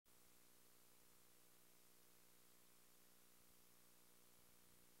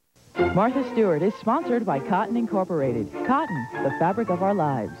Martha Stewart is sponsored by Cotton Incorporated. Cotton, the fabric of our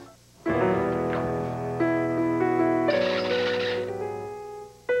lives.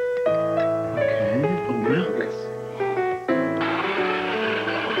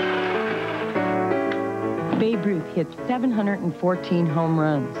 Babe Ruth hit 714 home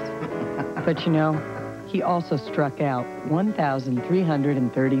runs. But you know, he also struck out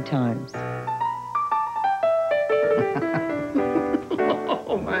 1,330 times.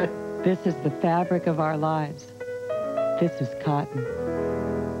 Oh, my. This is the fabric of our lives. This is cotton.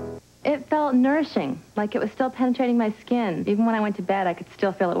 It felt nourishing, like it was still penetrating my skin. Even when I went to bed, I could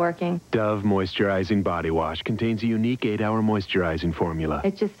still feel it working. Dove Moisturizing Body Wash contains a unique 8-hour moisturizing formula.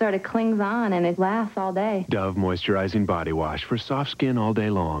 It just sort of clings on and it lasts all day. Dove Moisturizing Body Wash for soft skin all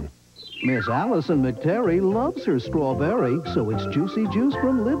day long. Miss Allison McTerry loves her strawberry, so it's juicy juice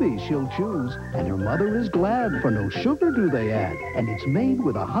from Libby she'll choose. And her mother is glad, for no sugar do they add. And it's made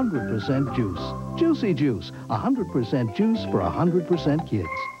with 100% juice. Juicy Juice, 100% juice for 100% kids.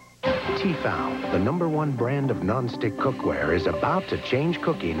 Tefal, the #1 brand of nonstick cookware, is about to change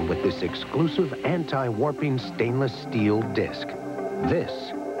cooking with this exclusive anti-warping stainless steel disc.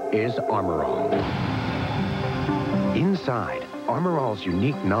 This is Armor All. Inside, Armor All's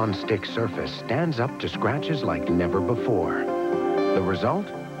unique nonstick surface stands up to scratches like never before. The result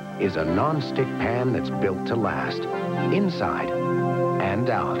is a nonstick pan that's built to last, inside and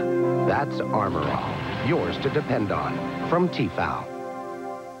out. That's Armor All, yours to depend on, from Tefal.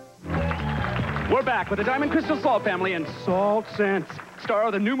 We're back with the Diamond Crystal Salt family and Salt Sense, star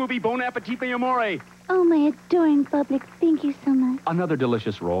of the new movie Bon Appetit Pe Amore. Oh, my adoring public, thank you so much. Another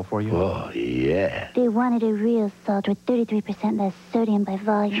delicious roll for you. Oh, yeah. They wanted a real salt with 33% less sodium by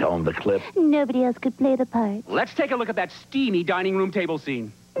volume. Show them the clip. Nobody else could play the part. Let's take a look at that steamy dining room table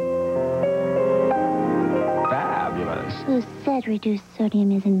scene. Fabulous. Who said reduced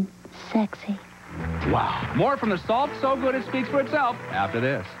sodium isn't sexy? Wow. More from the salt so good it speaks for itself after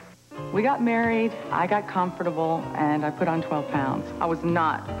this. We got married, I got comfortable, and I put on 12 pounds. I was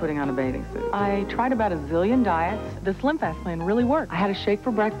not putting on a bathing suit. I tried about a zillion diets. The Slim Fast plan really worked. I had a shake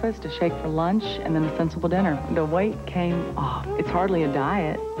for breakfast, a shake for lunch, and then a sensible dinner. The weight came off. It's hardly a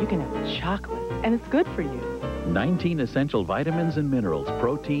diet. You can have chocolate, and it's good for you. 19 essential vitamins and minerals,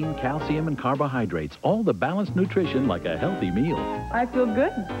 protein, calcium, and carbohydrates. All the balanced nutrition like a healthy meal. I feel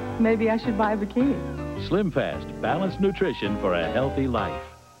good. Maybe I should buy a bikini. Slim Fast, balanced nutrition for a healthy life.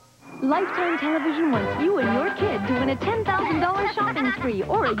 Lifetime Television wants you and your kid to win a $10,000 shopping spree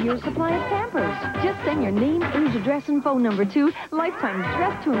or a year's supply of Pampers. Just send your name, age, address, and phone number to Lifetime's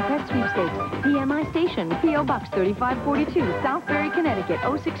Dress to Impress Sweepstakes, PMI Station, P.O. Box 3542, Southbury, Connecticut,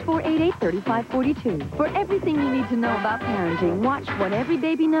 06488-3542. For everything you need to know about parenting, watch What Every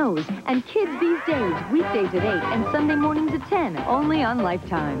Baby Knows and Kids These Days, weekdays at 8 and Sunday mornings at 10, only on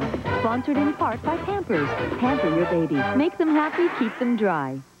Lifetime. Sponsored in part by Pampers. Pamper your baby. Make them happy, keep them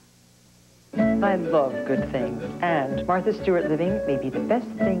dry. I love good things, and Martha Stewart Living may be the best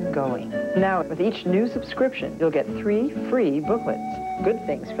thing going. Now, with each new subscription, you'll get 3 free booklets. Good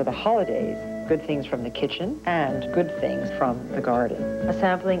things for the holidays, good things from the kitchen, and good things from the garden. A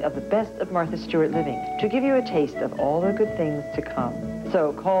sampling of the best of Martha Stewart Living to give you a taste of all the good things to come.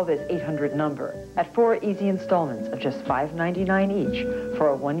 So call this 800 number. At 4 easy installments of just $5.99 each for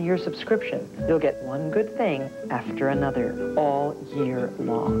a 1-year subscription, you'll get one good thing after another all year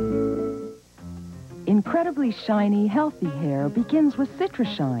long. Incredibly shiny, healthy hair begins with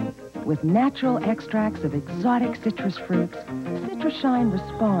Citrus-Shine. With natural extracts of exotic citrus fruits, Citrus-Shine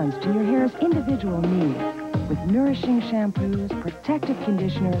responds to your hair's individual needs with nourishing shampoos, protective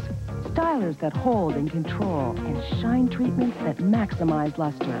conditioners, stylers that hold and control, and shine treatments that maximize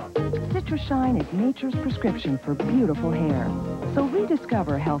luster. Citrus-Shine is nature's prescription for beautiful hair. So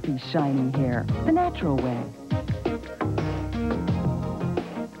rediscover healthy, shiny hair the natural way.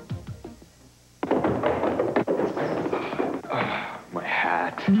 My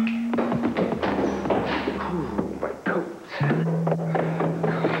hat. Ooh, my coat.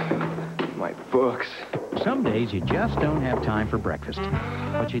 My books. Some days you just don't have time for breakfast,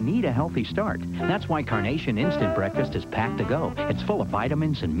 but you need a healthy start. That's why Carnation Instant Breakfast is packed to go. It's full of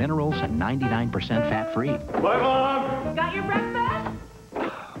vitamins and minerals and 99% fat-free. Bye, Mom. Got your breakfast?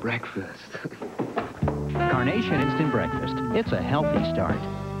 Breakfast. Carnation Instant Breakfast. It's a healthy start.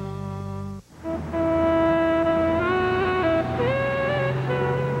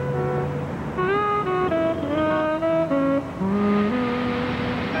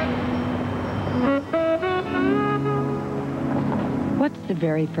 What's the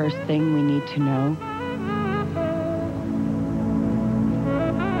very first thing we need to know?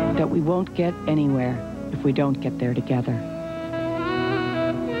 That we won't get anywhere if we don't get there together.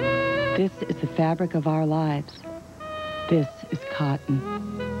 This is the fabric of our lives. This is cotton.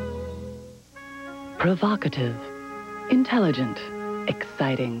 Provocative, intelligent,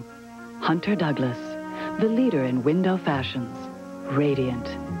 exciting. Hunter Douglas, the leader in window fashions. Radiant,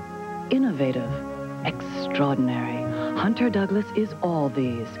 innovative, extraordinary. Hunter Douglas is all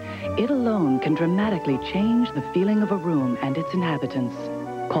these. It alone can dramatically change the feeling of a room and its inhabitants.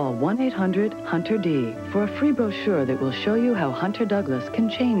 Call 1-800-HUNTER-D for a free brochure that will show you how Hunter Douglas can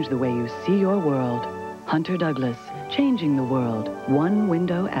change the way you see your world. Hunter Douglas, changing the world, one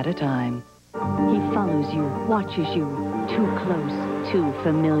window at a time. He follows you, watches you. Too close, too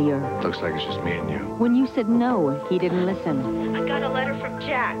familiar. Looks like it's just me and you. When you said no, he didn't listen. I got a letter from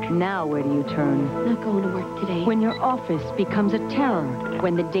Jack. Now where do you turn? Not going to work today. When your office becomes a terror.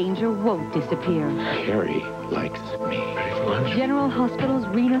 When the danger won't disappear. Harry likes me. Ready for lunch? General Hospital's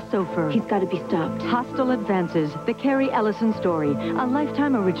Rena Sofer. He's got to be stopped. Hostile Advances, the Carrie Ellison story. A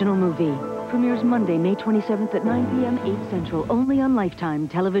Lifetime original movie. Premieres Monday, May 27th at 9 p.m., 8 Central. Only on Lifetime,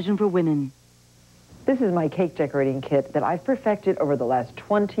 television for women. This is my cake decorating kit that I've perfected over the last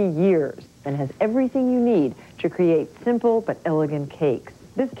 20 years and has everything you need to create simple but elegant cakes.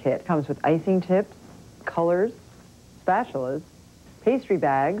 This kit comes with icing tips, colors, spatulas, pastry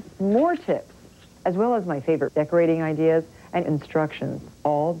bags, more tips, as well as my favorite decorating ideas and instructions,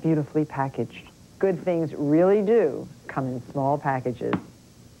 all beautifully packaged. Good things really do come in small packages.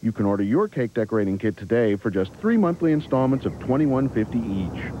 You can order your cake decorating kit today for just 3 monthly installments of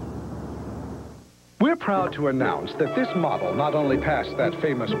 $21.50 each. We're proud to announce that this model not only passed that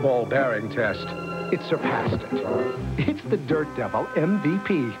famous ball bearing test, it surpassed it. It's the Dirt Devil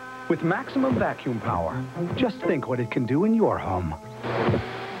MVP with maximum vacuum power. Just think what it can do in your home.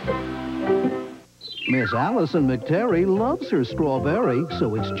 Miss Allison McTerry loves her strawberry,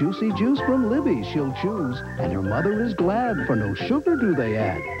 so it's juicy juice from Libby she'll choose. And her mother is glad, for no sugar do they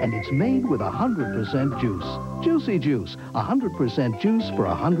add. And it's made with 100% juice. Juicy Juice, 100% juice for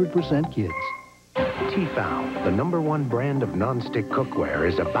 100% kids. Tefal, the #1 brand of nonstick cookware,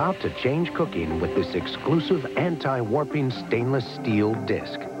 is about to change cooking with this exclusive anti-warping stainless steel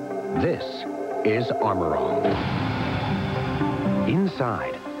disc. This is Armor All.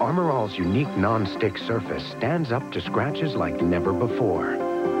 Inside, Armor All's unique nonstick surface stands up to scratches like never before.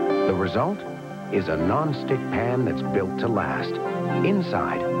 The result is a nonstick pan that's built to last,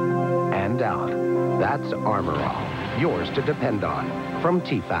 inside and out. That's Armor All, yours to depend on, from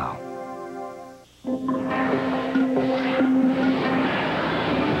Tefal.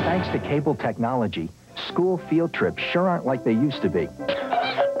 Thanks to cable technology, school field trips sure aren't like they used to be.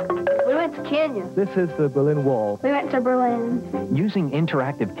 We went to Kenya. This is the Berlin Wall. We went to Berlin. Using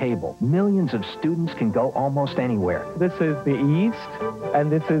interactive cable, millions of students can go almost anywhere. This is the East,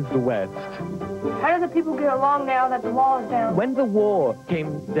 and this is the West. How do the people get along now that the wall is down? When the war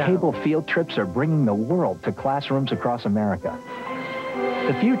came down... Cable field trips are bringing the world to classrooms across America.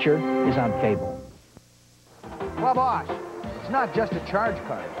 The future is on cable. Well, boss, it's not just a charge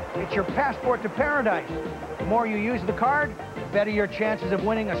card. It's your passport to paradise. The more you use the card, the better your chances of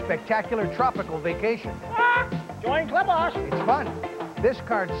winning a spectacular tropical vacation. Join Club Boss. It's fun. This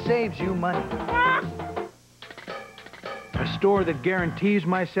card saves you money. A store that guarantees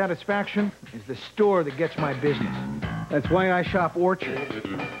my satisfaction is the store that gets my business. That's why I shop Orchard.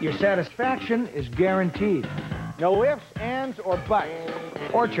 Your satisfaction is guaranteed. No ifs, ands, or buts.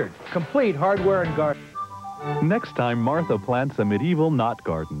 Orchard, complete hardware and garden. Next time Martha plants a medieval knot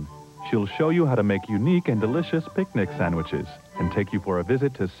garden, she'll show you how to make unique and delicious picnic sandwiches and take you for a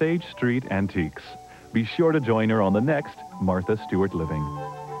visit to Sage Street Antiques. Be sure to join her on the next Martha Stewart Living.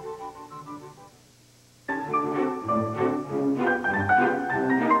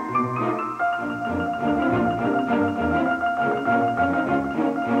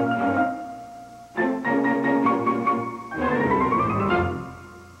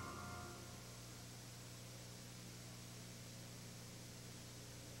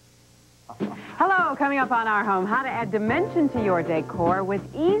 Hello, coming up on Our Home, how to add dimension to your decor with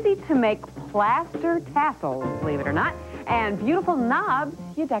easy-to-make plaster tassels, believe it or not, and beautiful knobs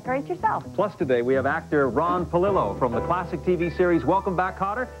you decorate yourself. Plus today, we have actor Ron Palillo from the classic TV series Welcome Back,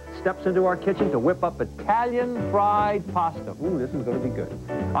 Kotter, steps into our kitchen to whip up Italian fried pasta. Ooh, this is going to be good.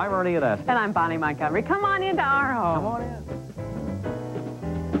 I'm Ernie Anastas. And I'm Bonnie Montgomery. Come on into Our Home. Come on in.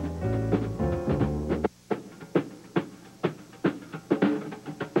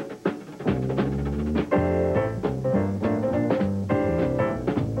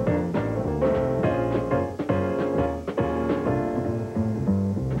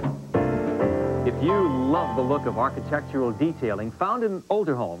 the look of architectural detailing found in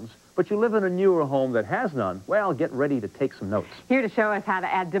older homes, but you live in a newer home that has none, well, get ready to take some notes. Here to show us how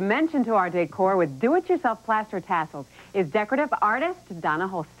to add dimension to our decor with do-it-yourself plaster tassels is decorative artist Donna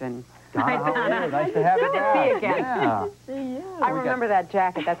Holston. Donna, how are you? Nice to have you Good back. to see you again. Yeah. I remember that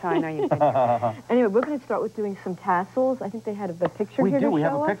jacket. That's how I know you've been here. Anyway, we're going to start with doing some tassels. I think they had a picture here to show us. We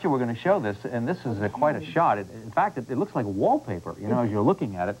have a picture. We're going to show this, and this is quite a shot. In fact, it looks like wallpaper, you know, as you're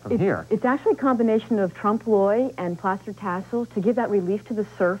looking at it from here. It's actually a combination of trompe-l'oeil and plaster tassels to give that relief to the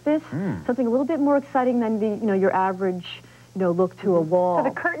surface. Something a little bit more exciting than the, your average, look to a wall. So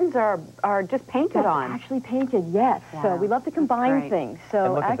the curtains are just painted on. Actually painted, yes. Wow. So we love to combine things. So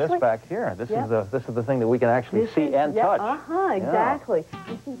and look at this back here. This is the thing that we can actually see and touch. Exactly.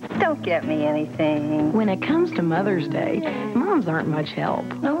 Don't get me anything. When it comes to Mother's Day, moms aren't much help.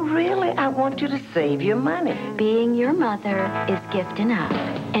 No, really, I want you to save your money. Being your mother is gift enough.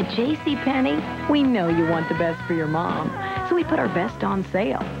 At JCPenney, we know you want the best for your mom, so we put our best on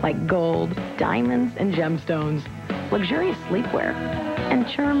sale, like gold, diamonds, and gemstones, luxurious sleepwear, and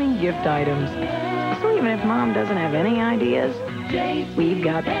charming gift items. So even if Mom doesn't have any ideas, we've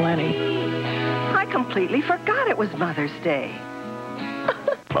got plenty. I completely forgot it was Mother's Day.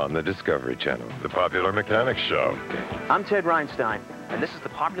 On the Discovery Channel, the Popular Mechanics Show. I'm Ted Reinstein, and this is the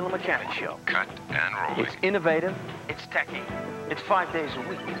Popular Mechanics Show. Cut and rolling. It's innovative, it's techy, it's 5 days a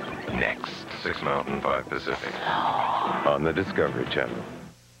week. Next, 6 Mountain, 5 Pacific. On the Discovery Channel.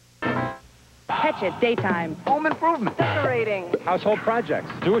 Catch it, daytime. Home improvement. Decorating. Household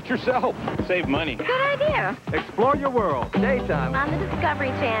projects. Do it yourself. Save money. Good idea. Explore your world. Daytime. On the Discovery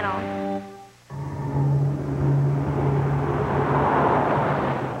Channel.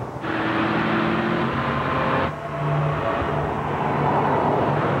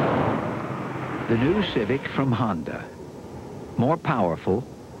 The new Civic from Honda. More powerful,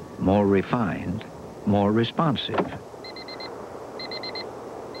 more refined, more responsive.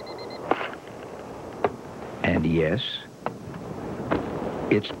 And yes,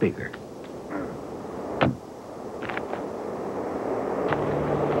 it's bigger.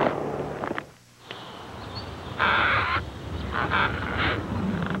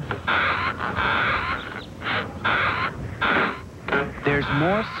 There's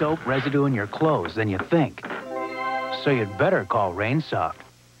more soap residue in your clothes than you think. So you'd better call Rainsoft.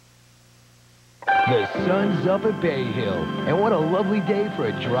 The sun's up at Bay Hill, and what a lovely day for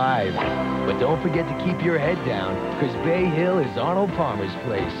a drive. But don't forget to keep your head down, because Bay Hill is Arnold Palmer's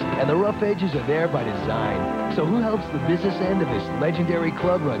place, and the rough edges are there by design. So who helps the business end of this legendary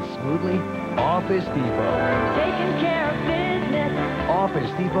club run smoothly? Office Depot. Taking care of business.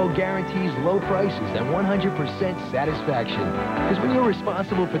 Office Depot guarantees low prices and 100% satisfaction. Because when you're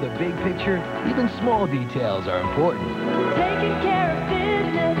responsible for the big picture, even small details are important. Taking care of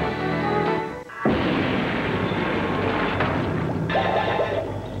business.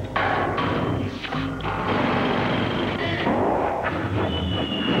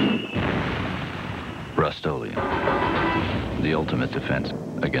 Rust-Oleum, the ultimate defense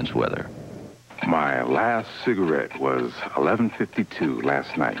against weather. My last cigarette was 11:52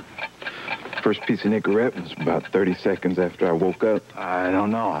 last night. First piece of Nicorette was about 30 seconds after I woke up. I don't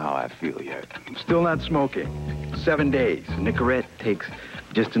know how I feel yet. I'm still not smoking. 7 days. Nicorette takes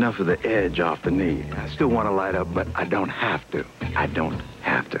just enough of the edge off the need. I still want to light up, but I don't have to. I don't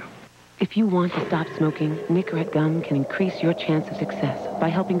have to. If you want to stop smoking, Nicorette gum can increase your chance of success by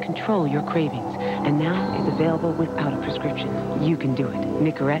helping control your cravings. And now it's available without a prescription. You can do it.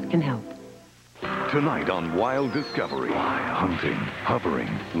 Nicorette can help. Tonight on Wild Discovery. Hunting, hovering,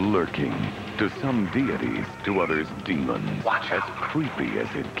 lurking. To some deities, to others demons. Watch as creepy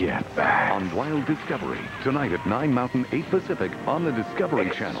as it gets. On Wild Discovery. Tonight at 9 Mountain, 8 Pacific on the Discovery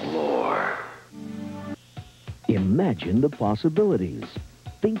Channel. Imagine the possibilities.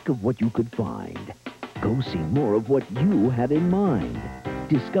 Think of what you could find. Go see more of what you had in mind.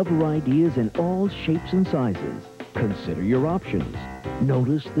 Discover ideas in all shapes and sizes. Consider your options.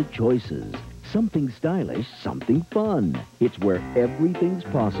 Notice the choices. Something stylish, something fun. It's where everything's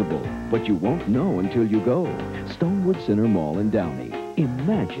possible, but you won't know until you go. Stonewood Center Mall in Downey.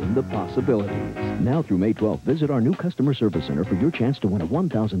 Imagine the possibilities. Now through May 12th, visit our new customer service center for your chance to win a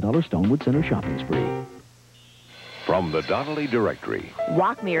 $1,000 Stonewood Center shopping spree. From from the Donnelly Directory.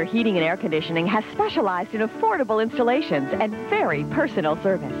 Wachmere Heating and Air Conditioning has specialized in affordable installations and very personal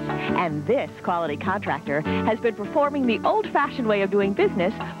service. And this quality contractor has been performing the old-fashioned way of doing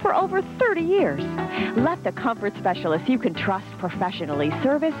business for over 30 years. Let the comfort specialists you can trust professionally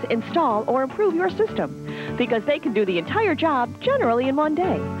service, install, or improve your system, because they can do the entire job generally in one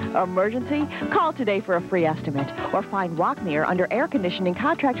day. Emergency? Call today for a free estimate, or find Wachmere under Air Conditioning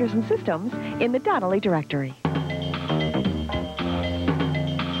Contractors and Systems in the Donnelly Directory.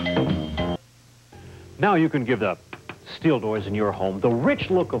 Now you can give the steel doors in your home the rich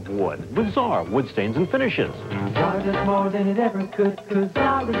look of wood with Czar wood stains and finishes. Czar does more than it ever could, 'cause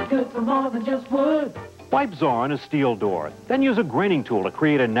Czar is good for more than just wood. Wipe Czar on a steel door, then use a graining tool to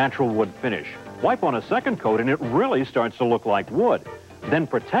create a natural wood finish. Wipe on a second coat and it really starts to look like wood. Then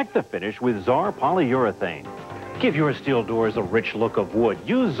protect the finish with Czar polyurethane. Give your steel doors a rich look of wood.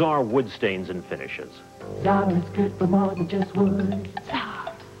 Use Czar wood stains and finishes. Czar is good for more than just wood.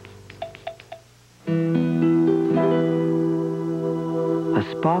 A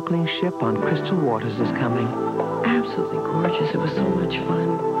sparkling ship on crystal waters is coming. Absolutely gorgeous. It was so much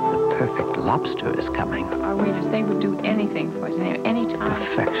fun. The perfect lobster is coming. Our waiters, they would do anything for us, any time.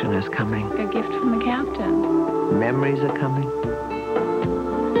 Perfection is coming. A gift from the captain. Memories are coming.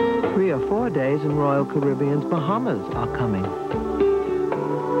 3 or 4 days in Royal Caribbean's Bahamas are coming.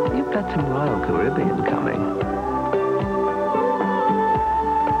 You've got some Royal Caribbean coming.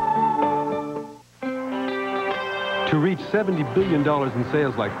 To reach $70 billion in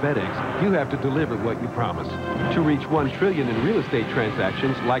sales like FedEx, you have to deliver what you promise. To reach $1 trillion in real estate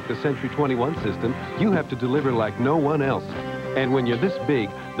transactions like the Century 21 system, you have to deliver like no one else. And when you're this big,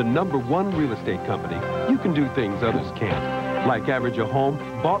 the #1 real estate company, you can do things others can't. Like average a home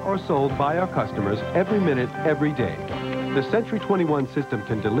bought or sold by our customers every minute, every day. The Century 21 system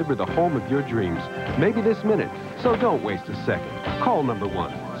can deliver the home of your dreams, maybe this minute. So don't waste a second. Call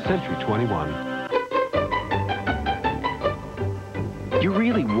 #1, Century 21. You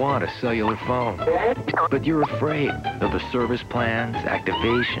really want a cellular phone, but you're afraid of the service plans,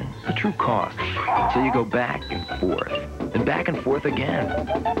 activation, the true cost. So you go back and forth again.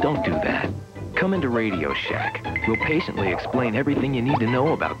 Don't do that. Come into Radio Shack. We'll patiently explain everything you need to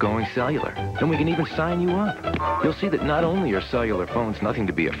know about going cellular. And we can even sign you up. You'll see that not only are cellular phones nothing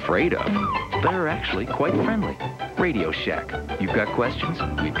to be afraid of, but are actually quite friendly. Radio Shack. You've got questions,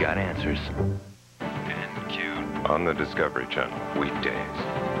 we've got answers. On the Discovery Channel, weekdays.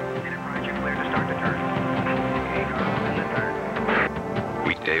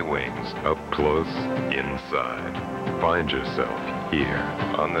 Weekday wings, up close, inside. Find yourself here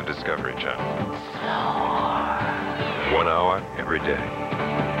on the Discovery Channel. 1 hour every day,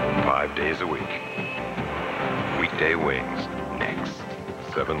 5 days a week. Weekday wings, next.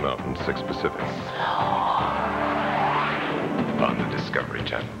 7 Mountain, 6 Pacific. On the Discovery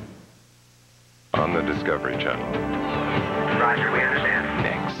Channel. On the Discovery Channel. Roger, we understand.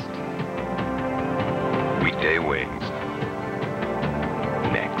 Next. Weekday wings.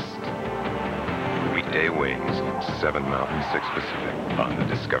 Next. Weekday wings, 7 Mountain, 6 Pacific, on the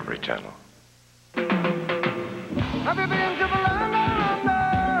Discovery Channel.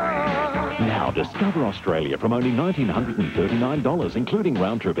 Now discover Australia from only $1,939, including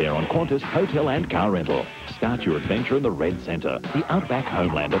round-trip air on Qantas, hotel and car rental. Start your adventure in the Red Centre, the outback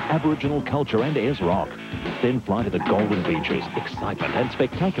homeland of Aboriginal culture and Ayers Rock. Then fly to the golden beaches, excitement and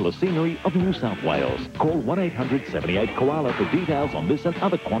spectacular scenery of New South Wales. Call 1-800-78-KOALA for details on this and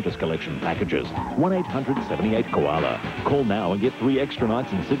other Qantas collection packages. 1-800-78-KOALA. Call now and get 3 extra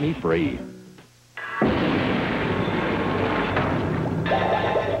nights in Sydney free.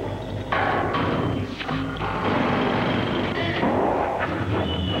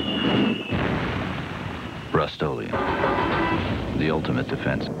 Rust-Oleum, the ultimate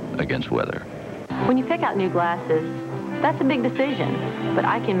defense against weather. When you pick out new glasses, that's a big decision, but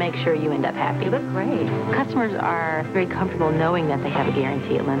I can make sure you end up happy. You look great. Customers are very comfortable knowing that they have a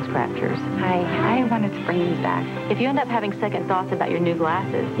guarantee at Lens Crafters. I wanted to bring these back. If you end up having second thoughts about your new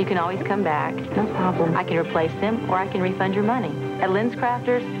glasses, you can always come back. No problem. I can replace them or I can refund your money. At Lens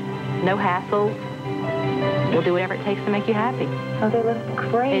Crafters, no hassles. We'll do whatever it takes to make you happy. Oh, they look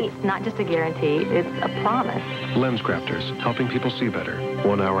great. It's not just a guarantee, it's a promise. Lens Crafters, helping people see better,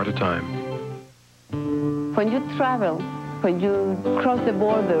 1 hour at a time. When you travel, when you cross the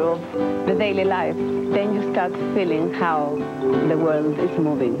border of the daily life, then you start feeling how the world is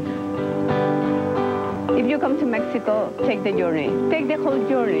moving. If you come to Mexico, take the journey. Take the whole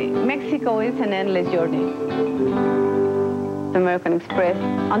journey. Mexico is an endless journey. American Express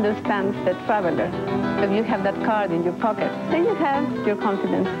understands the traveler. If you have that card in your pocket, then you have your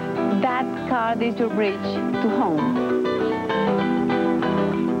confidence. that card is your bridge to home.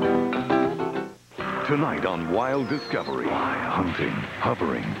 Tonight on Wild Discovery, hunting,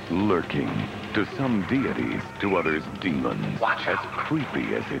 hovering, lurking. To some deities, to others demons. Watch as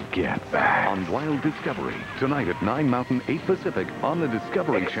creepy as it gets. On Wild Discovery, tonight at 9 Mountain, 8 Pacific, on the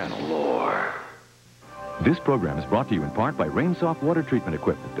Discovery Channel. This program is brought to you in part by Rainsoft Water Treatment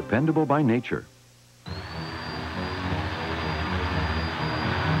Equipment, dependable by nature.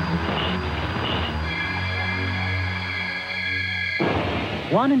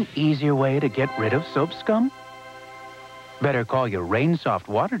 Want an easier way to get rid of soap scum? Better call your Rainsoft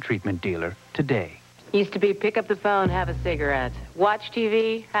water treatment dealer today. Used to be pick up the phone, have a cigarette. Watch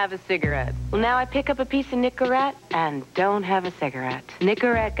TV, have a cigarette. Well, now I pick up a piece of Nicorette and don't have a cigarette.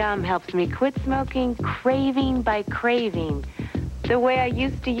 Nicorette gum helps me quit smoking, craving by craving. The way I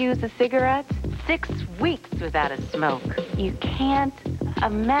used to use a cigarette, 6 weeks without a smoke. You can't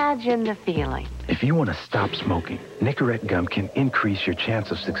imagine the feeling. If you want to stop smoking, Nicorette gum can increase your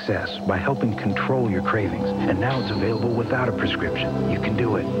chance of success by helping control your cravings. And now it's available without a prescription. You can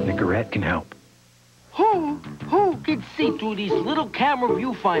do it. Nicorette can help. Who can see through these little camera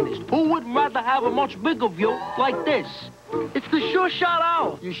viewfinders? Who would rather have a much bigger view like this? It's the Sure Shot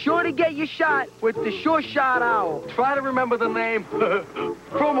Owl. You're sure to get your shot with the Sure Shot Owl. Try to remember the name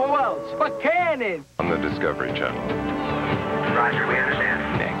from who else but Cannon. On the Discovery Channel. Roger, we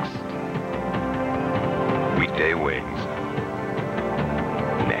understand. Next. Weekday Wings.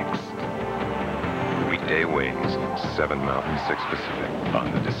 Next. Weekday Wings, 7 Mountain, 6 Pacific,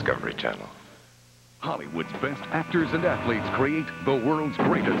 on the Discovery Channel. Hollywood's best actors and athletes create the world's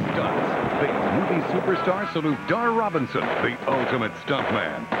greatest stunts. Big movie superstar salute Dar Robinson, the ultimate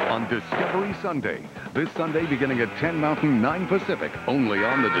stuntman, on Discovery Sunday. This Sunday beginning at 10 Mountain, 9 Pacific, only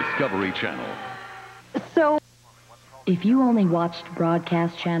on the Discovery Channel. So, if you only watched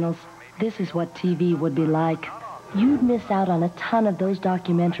broadcast channels, this is what TV would be like. You'd miss out on a ton of those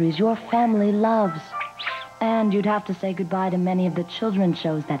documentaries your family loves. And you'd have to say goodbye to many of the children's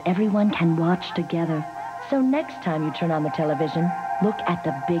shows that everyone can watch together. So next time you turn on the television, look at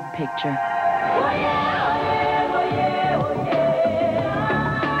the big picture.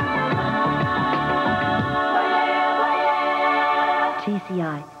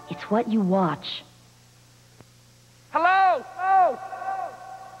 TCI, it's what you watch. Hello?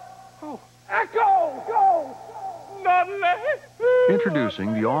 Oh, Echo! Go!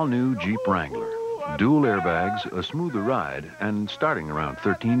 Introducing the all-new Jeep Wrangler. Dual airbags, a smoother ride, and starting around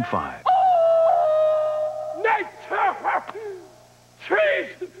 $13,500. Nature!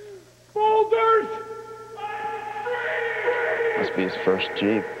 Trees! Boulders! Must be his first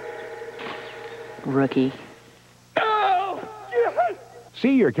Jeep. Rookie. Oh, yes!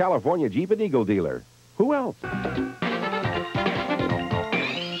 See your California Jeep and Eagle dealer. Who else?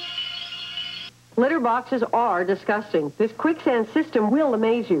 Litter boxes are disgusting. This quicksand system will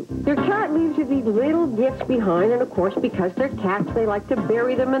amaze you. Your cat leaves you these little gifts behind, and of course, because they're cats, they like to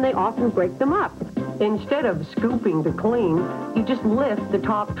bury them, and they often break them up. Instead of scooping to clean, you just lift the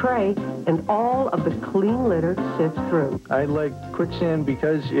top tray, and all of the clean litter sifts through. I like quicksand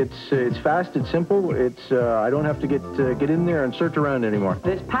because it's fast, it's simple, I don't have to get in there and search around anymore.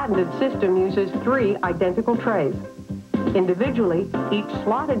 This patented system uses 3 identical trays. Individually, each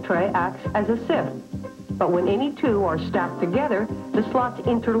slotted tray acts as a sift. But when any 2 are stacked together, the slots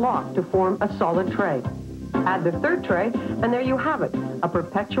interlock to form a solid tray. Add the 3rd tray, and there you have it, a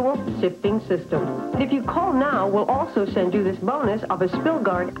perpetual sifting system. And if you call now, we'll also send you this bonus of a spill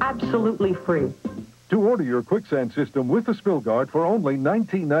guard absolutely free. To order your quicksand system with the spill guard for only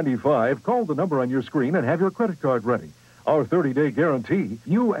 $19.95, call the number on your screen and have your credit card ready. Our 30-day guarantee,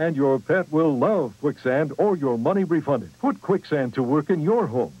 you and your pet will love quicksand or your money refunded. Put quicksand to work in your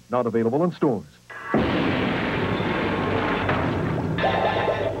home. Not available in stores.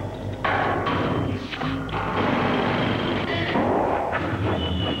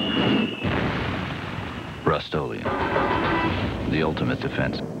 Rust-Oleum, the ultimate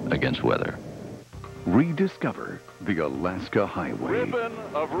defense against weather. Rediscover the Alaska Highway. Ribbon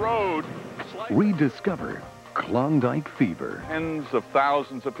of road. Rediscover Klondike Fever. Tens of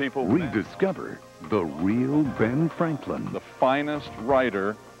thousands of people. Rediscover the real Ben Franklin. The finest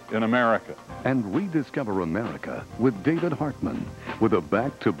writer in America. And rediscover America with David Hartman with a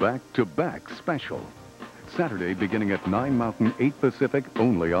back-to-back-to-back special. Saturday beginning at 9 Mountain, 8 Pacific,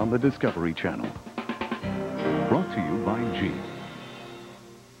 only on the Discovery Channel. Brought to you by Jeep.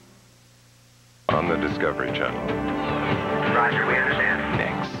 On the Discovery Channel. Roger, we understand.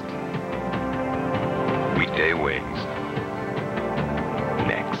 Next. Weekday Wings.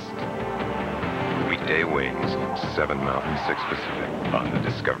 Next. Weekday Wings, 7 Mountain, 6 Pacific on the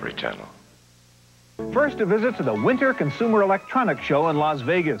Discovery Channel. First, a visit to the Winter Consumer Electronics Show in Las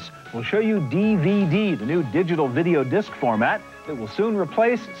Vegas. We'll show you DVD, the new digital video disc format that will soon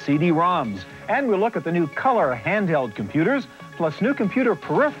replace CD-ROMs. And we'll look at the new color handheld computers, plus new computer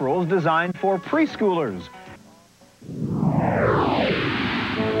peripherals designed for preschoolers.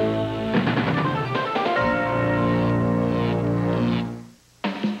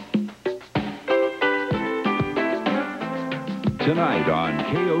 Tonight on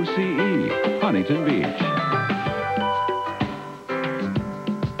KOCE, Huntington Beach.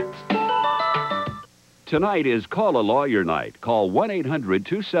 Tonight is Call a Lawyer Night. Call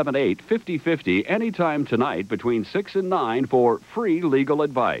 1-800-278-5050 anytime tonight between 6 and 9 for free legal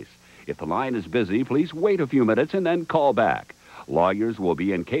advice. If the line is busy, please wait a few minutes and then call back. Lawyers will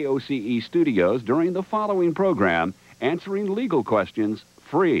be in KOCE studios during the following program, answering legal questions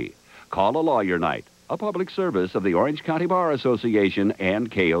free. Call a Lawyer Night, a public service of the Orange County Bar Association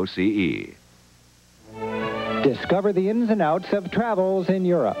and KOCE. Discover the ins and outs of travels in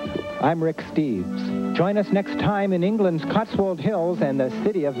Europe. I'm Rick Steves. Join us next time in England's Cotswold Hills and the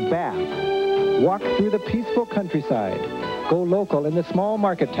city of Bath. Walk through the peaceful countryside. Go local in the small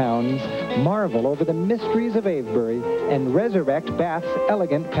market towns. Marvel over the mysteries of Avebury and resurrect Bath's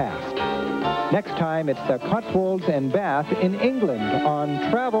elegant past. Next time, it's the Cotswolds and Bath in England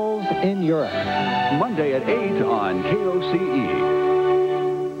on Travels in Europe. Monday at 8 on KOCE.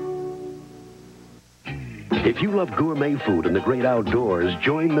 If you love gourmet food and the great outdoors,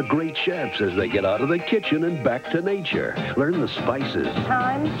 join the great chefs as they get out of the kitchen and back to nature. Learn the spices.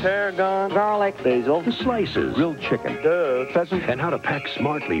 Thyme, tarragon, garlic, basil, the slices, grilled chicken, pheasant, and how to pack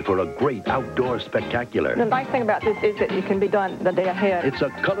smartly for a great outdoor spectacular. The nice thing about this is that it can be done the day ahead. It's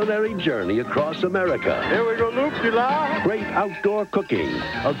a culinary journey across America. Here we go, Luke, July. Great outdoor cooking,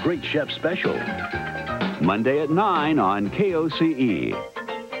 a great chef special. Monday at 9 on KOCE.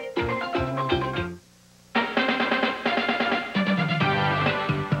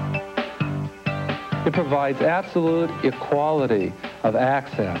 It provides absolute equality of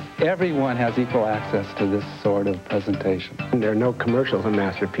access. Everyone has equal access to this sort of presentation. There are no commercials in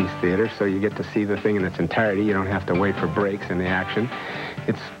Masterpiece Theater, so you get to see the thing in its entirety. You don't have to wait for breaks in the action.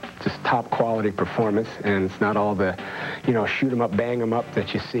 It's just top quality performance, and it's not all the, shoot 'em up, bang 'em up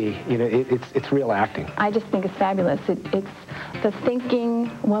that you see. It's real acting. I just think it's fabulous. It's the thinking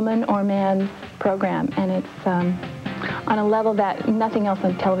woman or man's program, and it's on a level that nothing else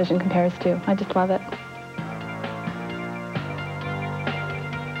on television compares to. I just love it.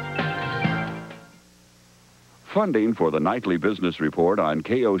 Funding for the Nightly Business Report on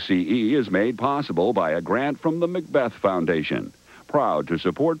KOCE is made possible by a grant from the Macbeth Foundation, proud to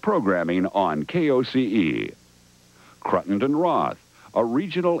support programming on KOCE. Crutton & Roth, a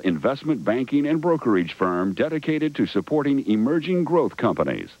regional investment banking and brokerage firm dedicated to supporting emerging growth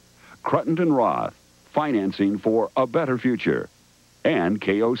companies. Crutton & Roth, financing for a better future. And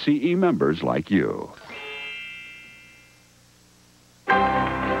KOCE members like you.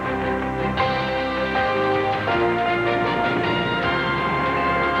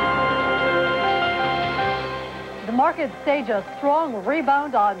 The markets stage a strong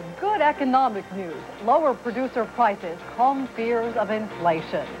rebound on good economic news. Lower producer prices calm fears of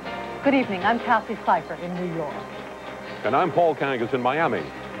inflation. Good evening, I'm Cassie Seifert in New York. And I'm Paul Kangas in Miami.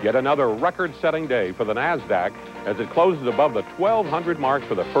 Yet another record-setting day for the NASDAQ as it closes above the 1,200 mark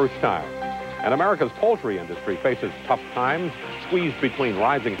for the first time. And America's poultry industry faces tough times, squeezed between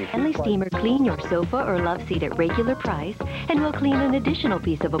rising... Stanley Steamer clean your sofa or love seat at regular price, and we'll clean an additional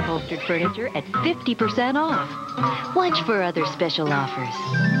piece of upholstered furniture at 50% off. Watch for other special offers.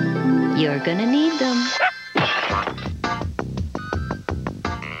 You're gonna need them.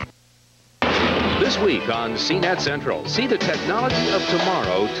 This week on CNET Central, see the technology of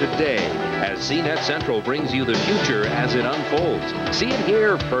tomorrow today as CNET Central brings you the future as it unfolds. See it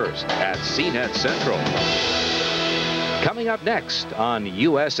here first at CNET Central. Coming up next on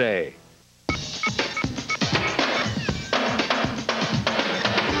USA.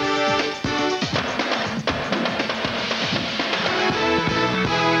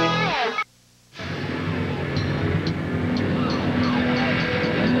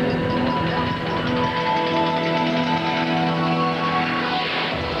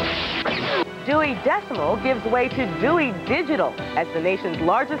 Dewey Decimal gives way to Dewey Digital as the nation's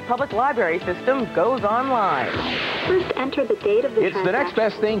largest public library system goes online. First, enter the date of the It's the next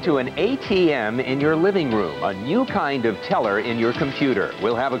best thing to an ATM in your living room, a new kind of teller in your computer.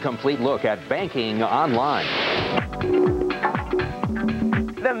 We'll have a complete look at banking online.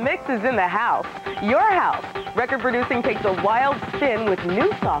 The mix is in the house, your house. Record producing takes a wild spin with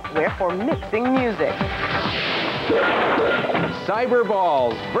new software for mixing music. cyber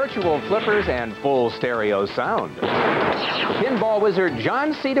balls, virtual flippers, and full stereo sound. Pinball wizard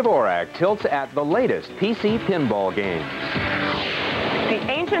John C. Dvorak tilts at the latest PC pinball games. The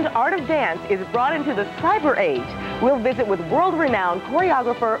ancient art of dance is brought into the cyber age. We'll visit with world-renowned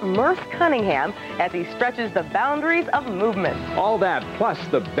choreographer Merce Cunningham as he stretches the boundaries of movement. All that plus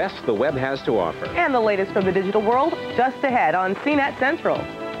the best the web has to offer. And the latest from the digital world just ahead on CNET Central.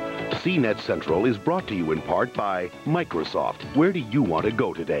 CNET Central is brought to you in part by Microsoft. Where do you want to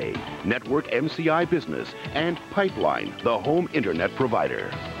go today? Network MCI Business and Pipeline, the home internet provider.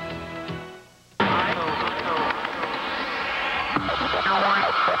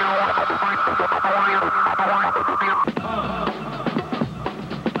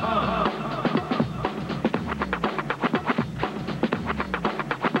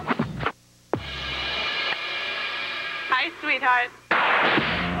 Hi, sweetheart.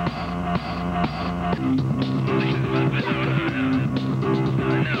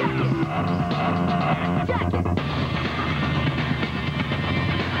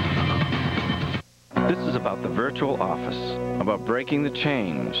 This is about the virtual office, about breaking the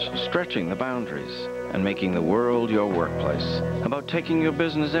chains, stretching the boundaries, and making the world your workplace, about taking your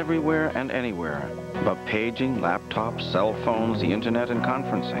business everywhere and anywhere, about paging, laptops, cell phones, the internet, and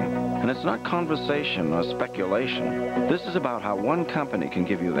conferencing. And it's not conversation or speculation. This is about how one company can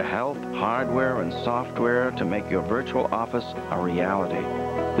give you the help, hardware, and software to make your virtual office a reality.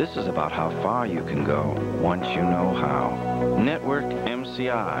 This is about how far you can go once you know how. Network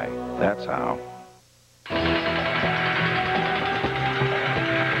MCI, that's how.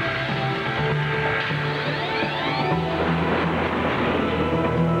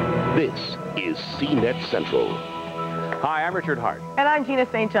 This is CNET Central. Hi, I'm Richard Hart. And I'm Gina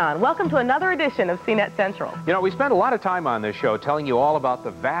St. John. Welcome to another edition of CNET Central. You know, we spend a lot of time on this show telling you all about the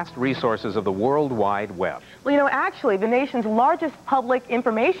vast resources of the World Wide Web. Well, you know, actually, the nation's largest public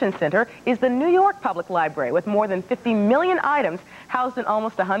information center is the New York Public Library, with more than 50 million items housed in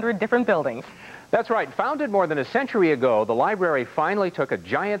almost 100 different buildings. That's right. Founded more than a century ago, the library finally took a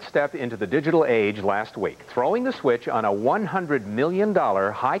giant step into the digital age last week, throwing the switch on a $100 million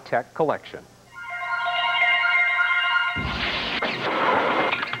high-tech collection.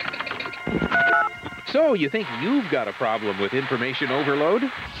 So, you think you've got a problem with information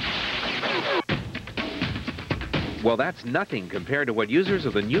overload? Well, that's nothing compared to what users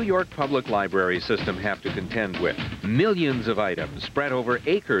of the New York Public Library system have to contend with. Millions of items spread over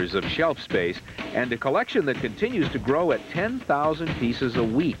acres of shelf space and a collection that continues to grow at 10,000 pieces a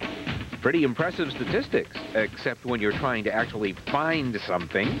week. Pretty impressive statistics, except when you're trying to actually find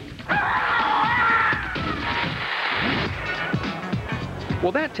something.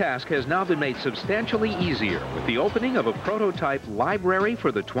 Well, that task has now been made substantially easier with the opening of a prototype library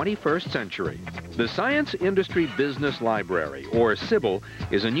for the 21st century. The Science Industry Business Library, or SIBL,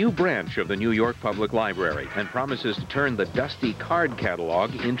 is a new branch of the New York Public Library and promises to turn the dusty card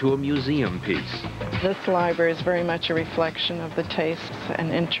catalog into a museum piece. This library is very much a reflection of the tastes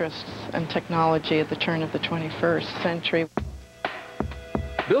and interests and technology at the turn of the 21st century.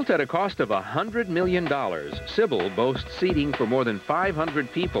 Built at a cost of $100 million, SIBL boasts seating for more than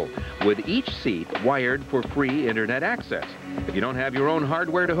 500 people, with each seat wired for free internet access. If you don't have your own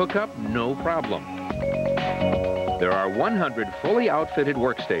hardware to hook up, no problem. There are 100 fully outfitted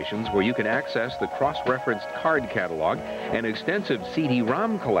workstations where you can access the cross-referenced card catalog, an extensive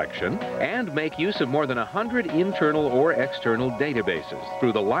CD-ROM collection, and make use of more than 100 internal or external databases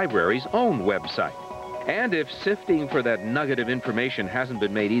through the library's own website. And if sifting for that nugget of information hasn't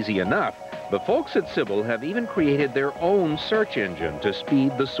been made easy enough, the folks at SIBL have even created their own search engine to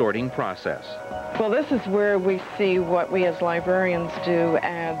speed the sorting process. Well, this is where we see what we as librarians do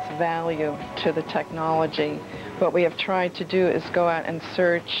adds value to the technology. What we have tried to do is go out and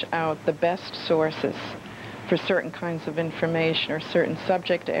search out the best sources for certain kinds of information or certain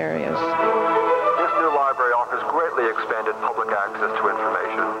subject areas. This new library offers greatly expanded public access to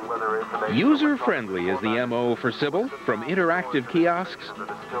information. User-friendly is the MO for SIBL, from interactive kiosks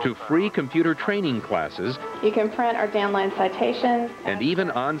to free computer training classes. You can print or download citations. And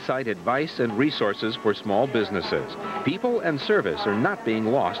even on-site advice and resources for small businesses. People and service are not being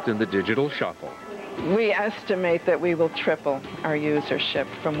lost in the digital shuffle. We estimate that we will triple our usership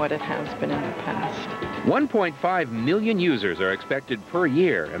from what it has been in the past. 1.5 million users are expected per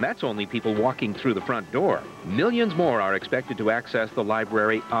year, and that's only people walking through the front door. Millions more are expected to access the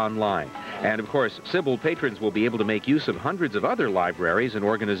library online. And of course, SIBL patrons will be able to make use of hundreds of other libraries and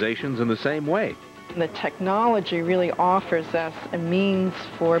organizations in the same way. The technology really offers us a means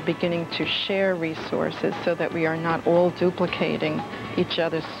for beginning to share resources so that we are not all duplicating each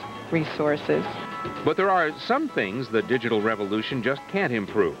other's resources. But there are some things the digital revolution just can't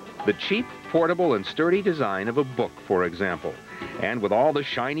improve. The cheap, portable, and sturdy design of a book, for example. And with all the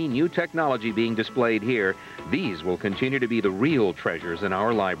shiny new technology being displayed here, these will continue to be the real treasures in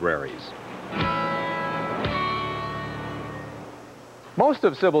our libraries. Most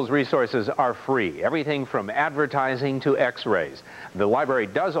of Sybil's resources are free, everything from advertising to x-rays. The library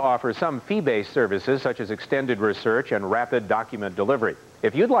does offer some fee-based services such as extended research and rapid document delivery.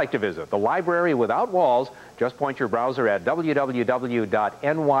 If you'd like to visit the library without walls, just point your browser at www.nypl.org.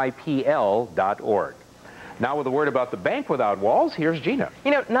 Now with a word about the bank without walls, here's Gina. You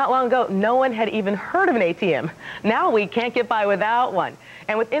know, not long ago, no one had even heard of an ATM. Now we can't get by without one.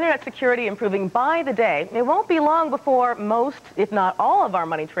 And with internet security improving by the day, it won't be long before most, if not all, of our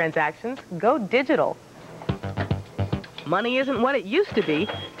money transactions go digital. Money isn't what it used to be.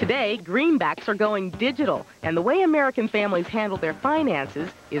 Today, greenbacks are going digital, and the way American families handle their finances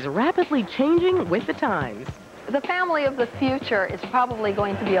is rapidly changing with the times. The family of the future is probably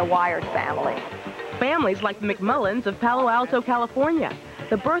going to be a wired family. Families like the McMullins of Palo Alto, California.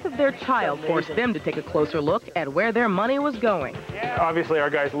 The birth of their child forced them to take a closer look at where their money was going. Obviously, our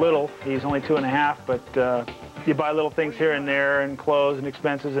guy's little. He's only 2.5, but you buy little things here and there, and clothes and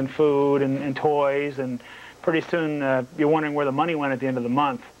expenses and food and toys, and pretty soon you're wondering where the money went at the end of the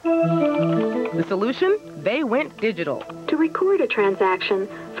month. The solution? They went digital. To record a transaction,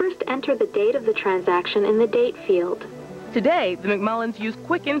 first enter the date of the transaction in the date field. Today, the McMullins use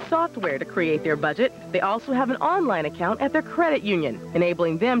Quicken software to create their budget. They also have an online account at their credit union,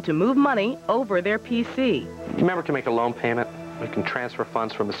 enabling them to move money over their PC. Remember to make a loan payment. We can transfer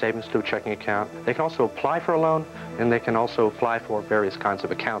funds from a savings to a checking account. They can also apply for a loan, and they can also apply for various kinds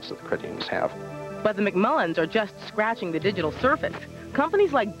of accounts that the credit unions have. But the McMullins are just scratching the digital surface.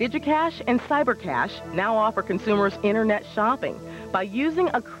 Companies like DigiCash and CyberCash now offer consumers internet shopping. By using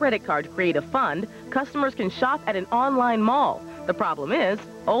a credit card to create a fund, customers can shop at an online mall. The problem is,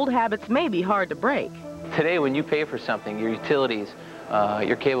 old habits may be hard to break. Today, when you pay for something, your utilities,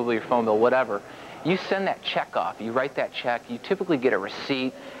 your cable bill, your phone bill, whatever, you send that check off. You write that check. You typically get a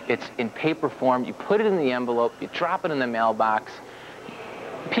receipt. It's in paper form. You put it in the envelope. You drop it in the mailbox.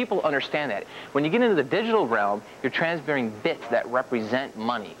 People understand that. When you get into the digital realm, you're transferring bits that represent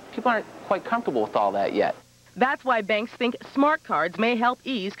money. People aren't quite comfortable with all that yet. That's why banks think smart cards may help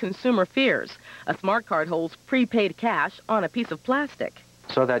ease consumer fears. A smart card holds prepaid cash on a piece of plastic.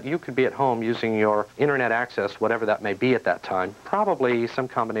 So that you could be at home using your internet access, whatever that may be at that time, probably some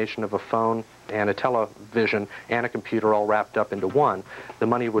combination of a phone and a television and a computer all wrapped up into one. The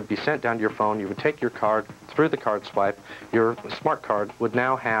money would be sent down to your phone. You would take your card through the card swipe. Your smart card would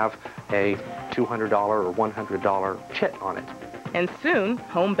now have a $200 or $100 chit on it. And soon,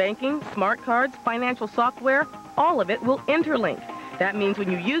 home banking, smart cards, financial software, all of it will interlink. That means when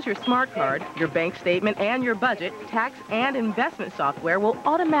you use your smart card, your bank statement and your budget, tax and investment software will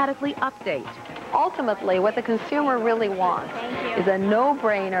automatically update. Ultimately, what the consumer really wants is a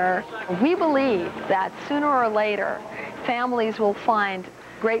no-brainer. We believe that sooner or later, families will find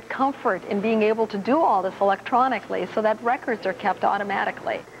great comfort in being able to do all this electronically so that records are kept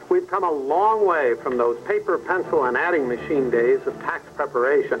automatically. We've come a long way from those paper, pencil, and adding machine days of tax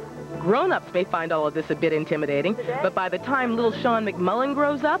preparation. Grown-ups may find all of this a bit intimidating, but by the time little Sean McMullin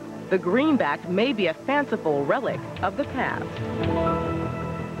grows up, the greenback may be a fanciful relic of the past.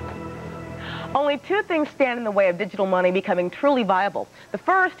 Only two things stand in the way of digital money becoming truly viable. The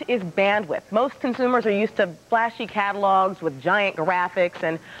first is bandwidth. Most consumers are used to flashy catalogs with giant graphics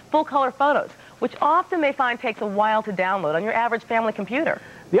and full-color photos, which often they find takes a while to download on your average family computer.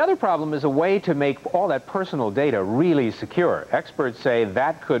 The other problem is a way to make all that personal data really secure. Experts say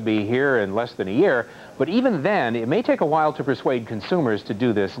that could be here in less than a year, but even then, it may take a while to persuade consumers to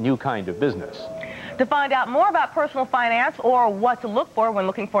do this new kind of business. To find out more about personal finance or what to look for when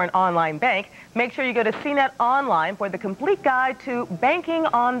looking for an online bank, make sure you go to Cnet Online for the complete guide to banking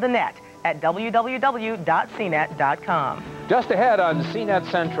on the net at www.cnet.com. Just ahead on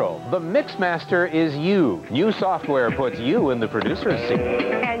Cnet Central, the Mixmaster is you. New software puts you in the producer's seat.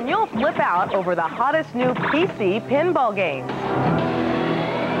 And you'll flip out over the hottest new PC pinball games.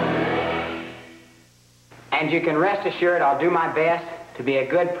 And you can rest assured I'll do my best to be a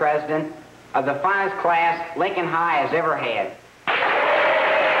good president of the finest class Lincoln High has ever had.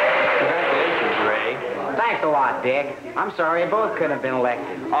 Congratulations, Ray. Thanks a lot, Dick. I'm sorry you both couldn't have been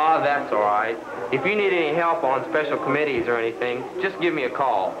elected. Oh, that's all right. If you need any help on special committees or anything, just give me a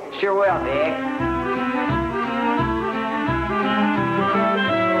call. Sure will, Dick.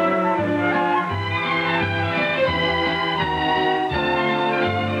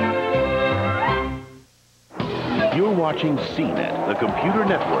 You'll watching CNET, the computer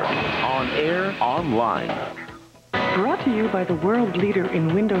network, on air, online. Brought to you by the world leader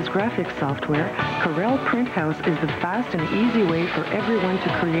in Windows graphics software, Corel Print House is the fast and easy way for everyone to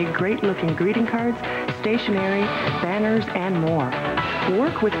create great-looking greeting cards, stationery, banners, and more.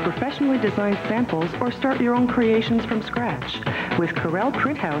 Work with professionally designed samples or start your own creations from scratch. With Corel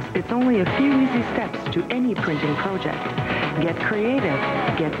Print House, it's only a few easy steps to any printing project. Get creative.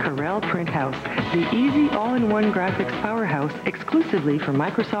 Get Corel Print House, the easy all-in-one graphics powerhouse exclusively for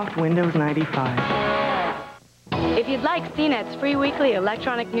Microsoft Windows 95. If you'd like CNET's free weekly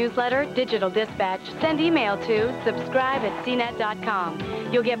electronic newsletter, Digital Dispatch, send email to subscribe@cnet.com.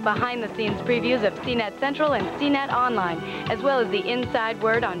 You'll get behind-the-scenes previews of CNET Central and CNET Online, as well as the inside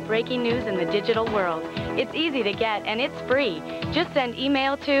word on breaking news in the digital world. It's easy to get, and it's free. Just send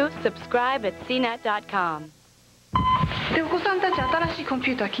email to subscribe@cnet.com. で、お子さんたち新しいコン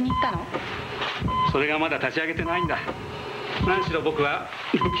ピューター気に入ったの？それがまだ立ち上げてないんだ。何しろ僕は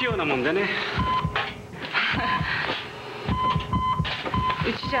不器用なもんでね。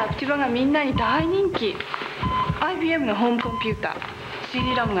うちじゃ秋葉がみんなに大人気。IBM のホームコンピューター、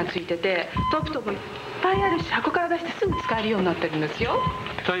CD ラムがついてて、トップトップいっぱいあるし、箱から出してすぐ使えるようになってるんですよ。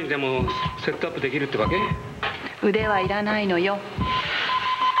単位でもセットアップできるってわけ？腕はいらないのよ。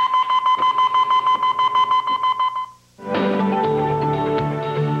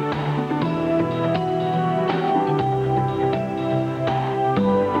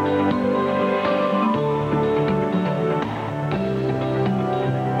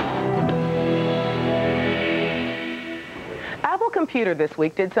Computer this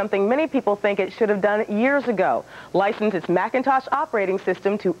week did something many people think it should have done years ago, license its Macintosh operating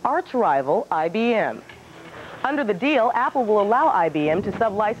system to arch rival IBM. Under the deal, Apple will allow IBM to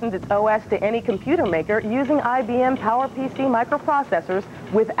sub-license its OS to any computer maker using IBM PowerPC microprocessors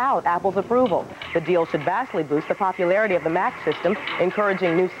without Apple's approval. The deal should vastly boost the popularity of the Mac system,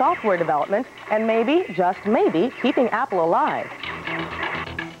 encouraging new software development, and maybe, just maybe, keeping Apple alive.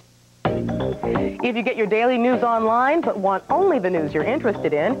 If you get your daily news online but want only the news you're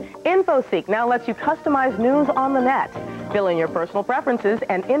interested in, InfoSeek now lets you customize news on the net. Fill in your personal preferences,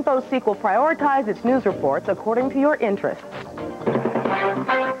 and InfoSeek will prioritize its news reports according to your interests.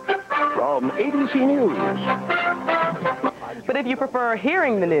 From ABC News. But if you prefer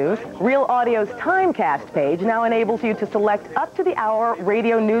hearing the news, Real Audio's Timecast page now enables you to select up-to-the-hour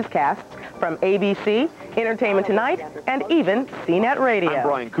radio newscasts from ABC, Entertainment Tonight, and even CNET Radio. I'm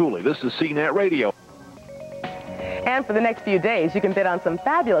Brian Cooley. This is CNET Radio. And for the next few days, you can bid on some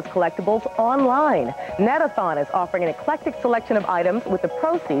fabulous collectibles online. Netathon is offering an eclectic selection of items with the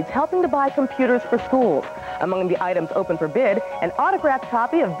proceeds helping to buy computers for schools. Among the items open for bid, an autographed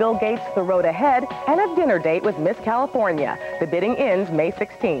copy of Bill Gates' The Road Ahead and a dinner date with Miss California. The bidding ends May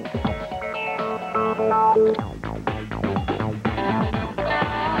 16th.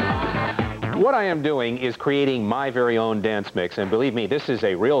 What I am doing is creating my very own dance mix, and believe me, this is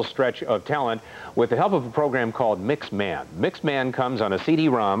a real stretch of talent with the help of a program called Mixman. Mixman comes on a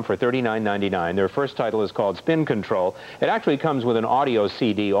CD-ROM for $39.99. Their first title is called Spin Control. It actually comes with an audio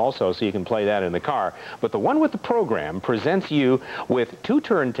CD also, so you can play that in the car. But the one with the program presents you with 2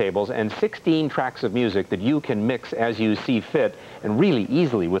 turntables and 16 tracks of music that you can mix as you see fit, and really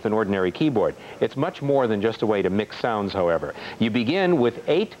easily with an ordinary keyboard. It's much more than just a way to mix sounds, however. You begin with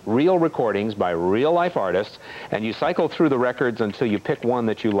 8 real recordings by real-life artists, and you cycle through the records until you pick one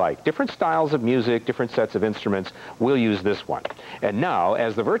that you like. Different styles of music, different sets of instruments. We'll use this one. And now,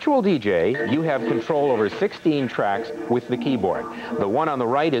 as the virtual DJ, you have control over 16 tracks with the keyboard. The one on the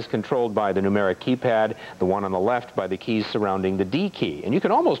right is controlled by the numeric keypad, the one on the left by the keys surrounding the D key. And you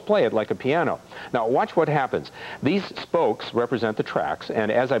can almost play it like a piano. Now, watch what happens. These spokes represent the tracks, and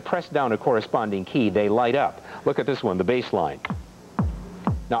as I press down a corresponding key, they light up. Look at this one, the bass line.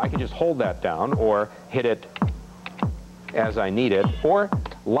 Now, I can just hold that down or hit it as I need it, or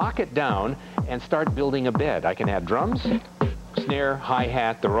lock it down and start building a bed. I can add drums, snare,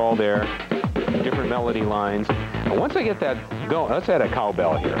 hi-hat, they're all there, different melody lines. And once I get that going, let's add a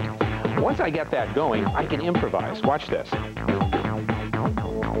cowbell here. Once I get that going, I can improvise. Watch this.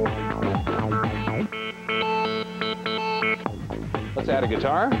 Let's add a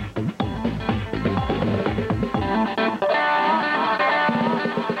guitar.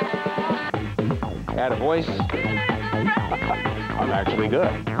 Add a voice. I'm actually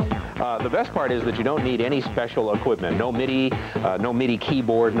good. The best part is that you don't need any special equipment. No MIDI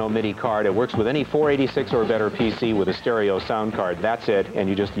keyboard, no MIDI card. It works with any 486 or better PC with a stereo sound card. That's it, and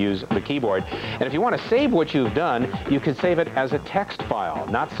you just use the keyboard. And if you want to save what you've done, you can save it as a text file,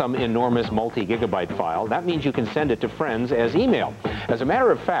 not some enormous multi-gigabyte file. That means you can send it to friends as email. As a matter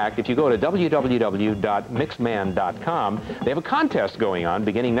of fact, if you go to www.mixman.com, they have a contest going on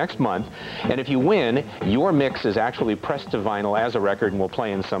beginning next month, and if you win, your mix is actually pressed to vinyl as a record and will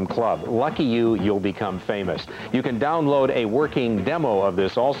play in some club. Lucky you, you'll become famous. You can download a working demo of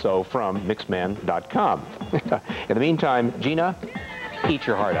this also from mixman.com. In the meantime, Gina, eat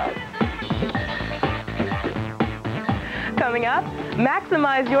your heart out. Coming up,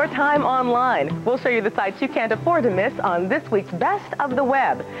 maximize your time online. We'll show you the sites you can't afford to miss on this week's Best of the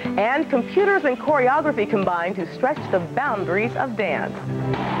Web. And computers and choreography combine to stretch the boundaries of dance.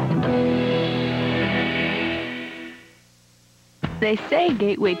 They say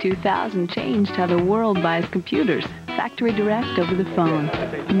Gateway 2000 changed how the world buys computers. Factory direct over the phone.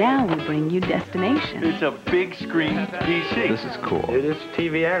 Now we bring you Destination. It's a big screen PC. This is cool. It is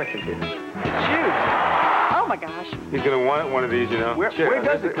TV and a computer. Oh my gosh. He's going to want one of these, you know. Where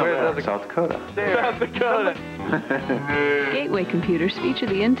does it come out? South Dakota. South Dakota. Gateway computers feature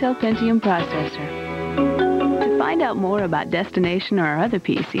the Intel Pentium processor. To find out more about Destination or our other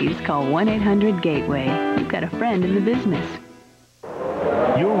PCs, call 1-800-GATEWAY. You've got a friend in the business.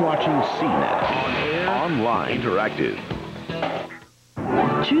 You're watching CNET on air, online, interactive.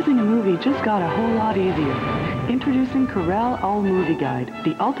 Choosing a movie just got a whole lot easier. Introducing Corel All Movie Guide,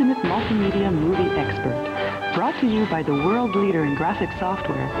 the ultimate multimedia movie expert. Brought to you by the world leader in graphic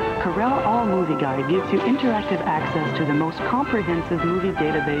software, Corel All Movie Guide gives you interactive access to the most comprehensive movie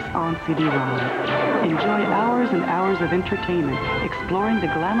database on CD-ROM. Enjoy hours and hours of entertainment exploring the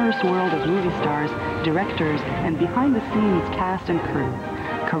glamorous world of movie stars, directors, and behind-the-scenes cast and crew.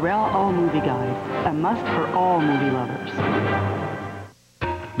 Corel All Movie Guide, a must for all movie lovers.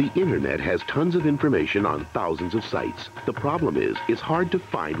 The internet has tons of information on thousands of sites. The problem is, it's hard to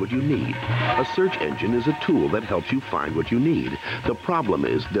find what you need. A search engine is a tool that helps you find what you need. The problem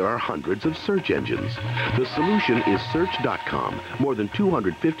is, there are hundreds of search engines. The solution is Search.com. More than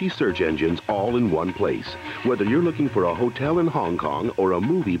 250 search engines all in one place. Whether you're looking for a hotel in Hong Kong or a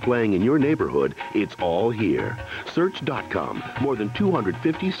movie playing in your neighborhood, it's all here. Search.com. More than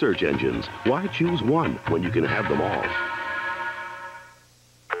 250 search engines. Why choose one when you can have them all?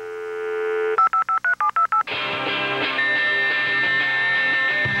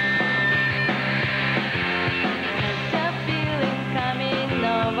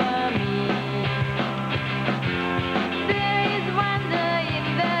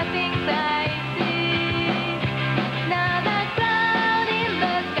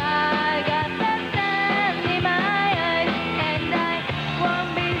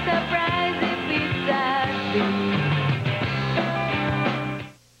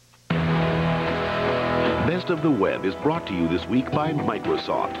 Best of the Web is brought to you this week by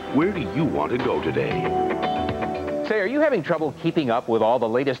Microsoft. Where do you want to go today? Say, are you having trouble keeping up with all the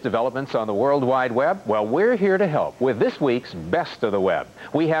latest developments on the World Wide Web? Well, we're here to help with this week's Best of the Web.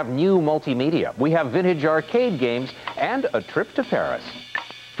 We have new multimedia, we have vintage arcade games, and a trip to Paris.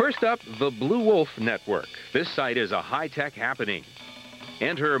 First up, the Blue Wolf Network. This site is a high-tech happening.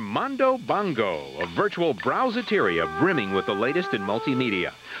 Enter Mondo Bongo, a virtual browseteria brimming with the latest in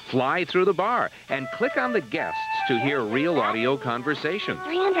multimedia. Fly through the bar and click on the guests to hear real audio conversations.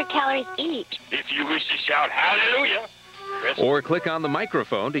 300 calories each. If you wish to shout hallelujah. Or click on the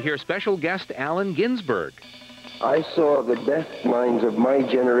microphone to hear special guest Allen Ginsberg. I saw the best minds of my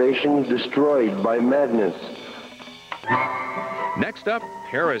generation destroyed by madness. Next up,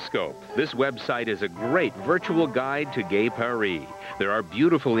 Periscope. This website is a great virtual guide to Gay Paris. There are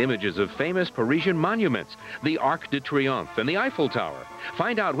beautiful images of famous Parisian monuments, the Arc de Triomphe and the Eiffel Tower.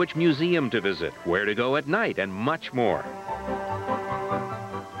 Find out which museum to visit, where to go at night, and much more.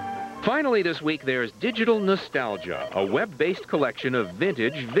 Finally this week, there's Digital Nostalgia, a web-based collection of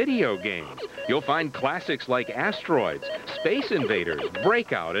vintage video games. You'll find classics like Asteroids, Space Invaders,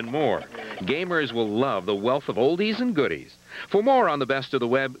 Breakout, and more. Gamers will love the wealth of oldies and goodies. For more on the Best of the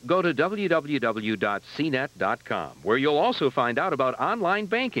Web, go to www.cnet.com, where you'll also find out about online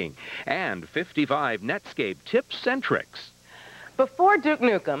banking and 55 Netscape tips and tricks. Before Duke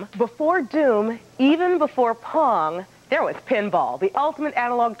Nukem, before Doom, even before Pong, there was pinball, the ultimate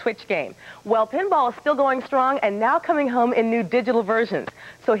analog Twitch game. Well, pinball is still going strong and now coming home in new digital versions.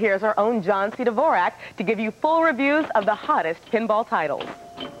 So here's our own John C. Dvorak to give you full reviews of the hottest pinball titles.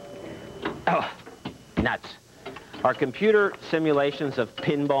 Oh, nuts. Are computer simulations of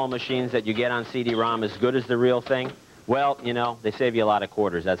pinball machines that you get on CD-ROM as good as the real thing? Well, you know, they save you a lot of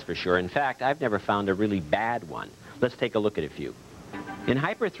quarters, that's for sure. In fact, I've never found a really bad one. Let's take a look at a few. In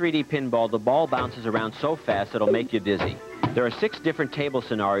Hyper 3D Pinball, the ball bounces around so fast it'll make you dizzy. There are 6 different table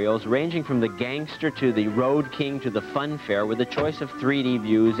scenarios, ranging from the gangster to the road king to the fun fair, with a choice of 3D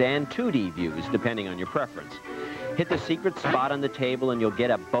views and 2D views, depending on your preference. Hit the secret spot on the table and you'll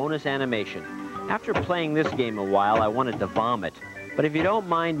get a bonus animation. After playing this game a while, I wanted to vomit. But if you don't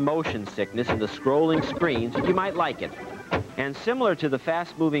mind motion sickness and the scrolling screens, you might like it. And similar to the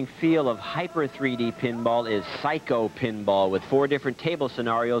fast-moving feel of Hyper 3D Pinball is Psycho Pinball, with 4 different table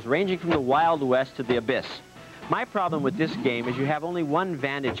scenarios ranging from the Wild West to the Abyss. My problem with this game is you have only one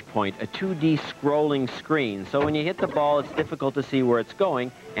vantage point, a 2D scrolling screen, so when you hit the ball, it's difficult to see where it's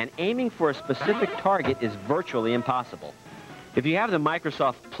going, and aiming for a specific target is virtually impossible. If you have the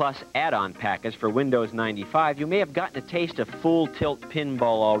Microsoft Plus add-on package for Windows 95, you may have gotten a taste of Full Tilt Pinball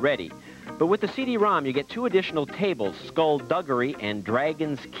already. But with the CD-ROM, you get 2 additional tables, Skullduggery and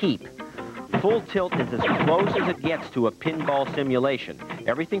Dragon's Keep. Full Tilt is as close as it gets to a pinball simulation.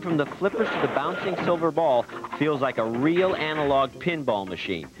 Everything from the flippers to the bouncing silver ball feels like a real analog pinball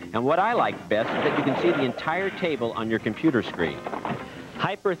machine. And what I like best is that you can see the entire table on your computer screen.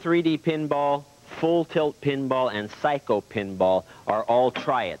 Hyper 3D Pinball, Full Tilt Pinball, and Psycho Pinball are all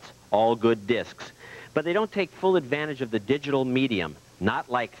try-its, all good discs. But they don't take full advantage of the digital medium,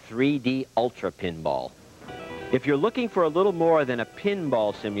 not like 3D Ultra Pinball. If you're looking for a little more than a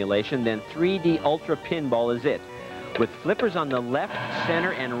pinball simulation, then 3D Ultra Pinball is it. With flippers on the left,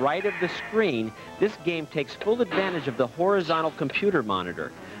 center, and right of the screen, this game takes full advantage of the horizontal computer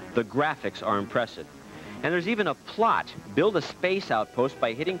monitor. The graphics are impressive. And there's even a plot. Build a space outpost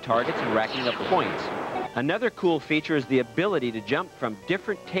by hitting targets and racking up points. Another cool feature is the ability to jump from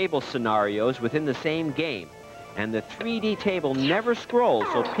different table scenarios within the same game. And the 3D table never scrolls,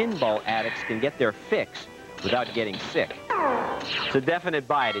 so pinball addicts can get their fix without getting sick. It's a definite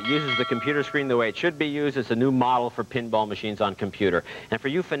buy it. It uses the computer screen the way it should be used. It's a new model for pinball machines on computer. And for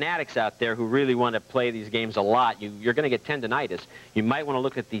you fanatics out there who really want to play these games a lot, you're going to get tendinitis. You might want to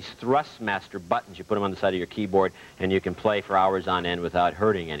look at these Thrustmaster buttons. You put them on the side of your keyboard, and you can play for hours on end without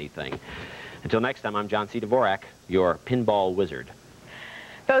hurting anything. Until next time, I'm John C. Dvorak, your pinball wizard.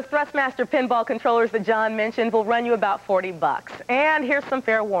 Those Thrustmaster pinball controllers that John mentioned will run you about $40. And here's some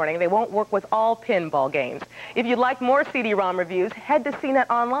fair warning. They won't work with all pinball games. If you'd like more CD-ROM reviews, head to Cnet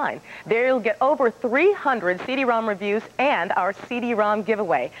Online. There you'll get over 300 CD-ROM reviews and our CD-ROM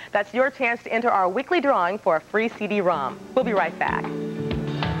giveaway. That's your chance to enter our weekly drawing for a free CD-ROM. We'll be right back.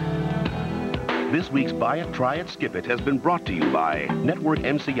 This week's Buy It, Try It, Skip It has been brought to you by Network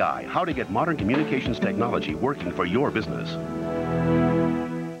MCI, how to get modern communications technology working for your business.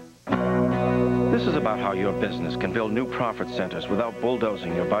 This is about how your business can build new profit centers without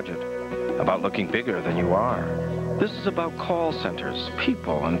bulldozing your budget. About looking bigger than you are. This is about call centers,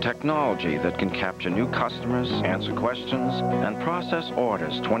 people, and technology that can capture new customers, answer questions, and process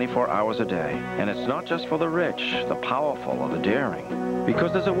orders 24 hours a day. And it's not just for the rich, the powerful, or the daring.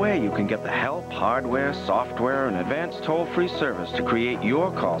 Because there's a way you can get the help, hardware, software, and advanced toll-free service to create your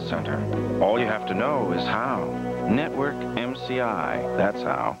call center. All you have to know is how. Network MCI, that's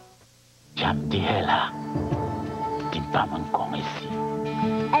how. Elle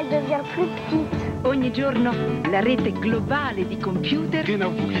devient plus petite. Ogni giorno la rete globale di computer.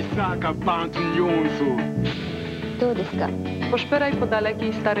 どうですか? Pošperaj po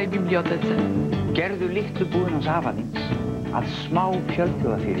dalekiej starej bibliotece. Gerðu litlu búin á Zavalins að smá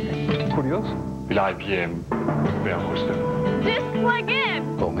fjölþjóðafyrirtæki. Kurios? Vil IBM være hos dem? Just plug in!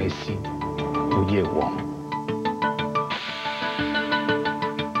 KOCE, Udzie Wong.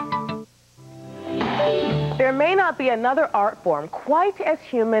 There may not be another art form quite as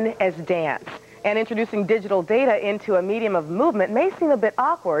human as dance. And introducing digital data into a medium of movement may seem a bit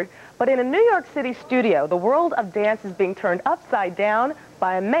awkward, but in a New York City studio, the world of dance is being turned upside down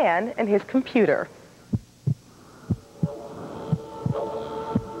by a man and his computer.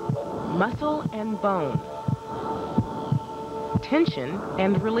 Muscle and bone. Tension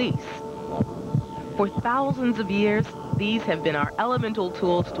and release. For thousands of years, these have been our elemental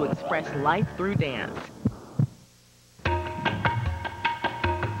tools to express life through dance.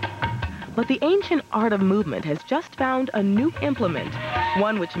 But the ancient art of movement has just found a new implement,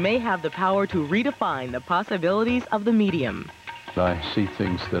 one which may have the power to redefine the possibilities of the medium. I see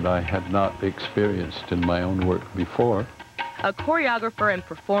things that I had not experienced in my own work before. A choreographer and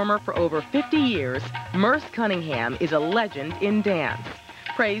performer for over 50 years, Merce Cunningham is a legend in dance.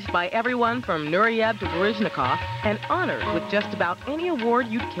 Praised by everyone from Nureyev to Baryshnikov and honored with just about any award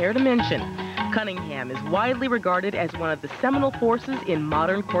you'd care to mention. Cunningham is widely regarded as one of the seminal forces in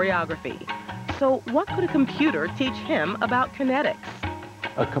modern choreography. So what could a computer teach him about kinetics?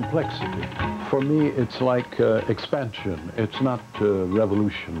 A complexity. For me, it's like expansion. It's not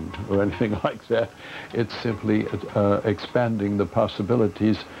revolution or anything like that. It's simply expanding the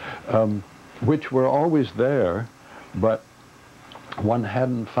possibilities, which were always there, but one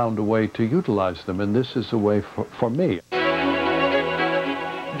hadn't found a way to utilize them, and this is a way for me.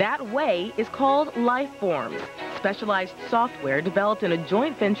 That way is called Lifeforms, specialized software developed in a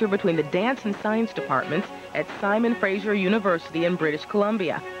joint venture between the dance and science departments at Simon Fraser University in British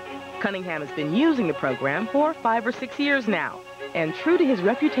Columbia. Cunningham has been using the program for 5 or 6 years now, and true to his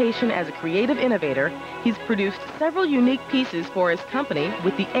reputation as a creative innovator, he's produced several unique pieces for his company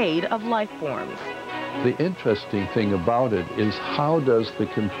with the aid of Lifeforms. The interesting thing about it is how does the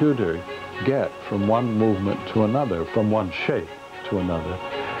computer get from one movement to another, from one shape to another,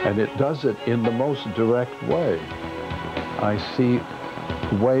 and it does it in the most direct way. I see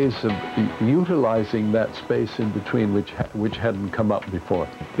ways of utilizing that space in between which hadn't come up before.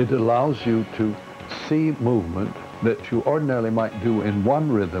 It allows you to see movement that you ordinarily might do in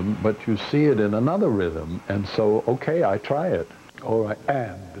one rhythm, but you see it in another rhythm, and so, okay, I try it. All right,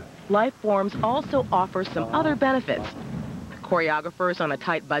 and. Lifeforms also offers some other benefits. Choreographers on a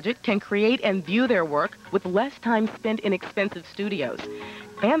tight budget can create and view their work with less time spent in expensive studios.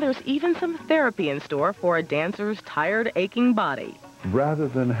 And there's even some therapy in store for a dancer's tired, aching body. Rather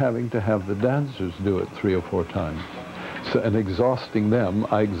than having to have the dancers do it 3 or 4 times, and exhausting them,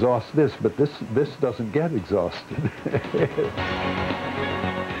 I exhaust this, but this doesn't get exhausted.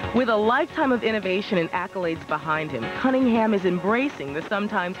 With a lifetime of innovation and accolades behind him, Cunningham is embracing the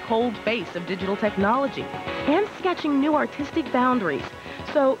sometimes cold face of digital technology and sketching new artistic boundaries.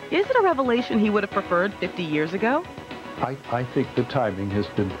 So, is it a revelation he would have preferred 50 years ago? I think the timing has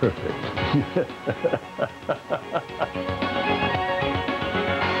been perfect.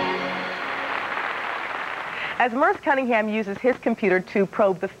 As Merce Cunningham uses his computer to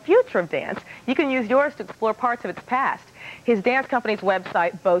probe the future of dance, you can use yours to explore parts of its past. His dance company's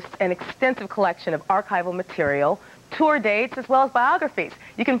website boasts an extensive collection of archival material, tour dates, as well as biographies.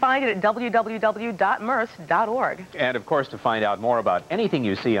 You can find it at www.merce.org. And, of course, to find out more about anything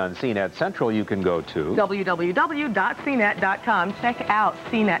you see on CNET Central, you can go to www.cnet.com. Check out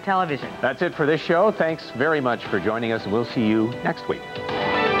CNET Television. That's it for this show. Thanks very much for joining us, and we'll see you next week.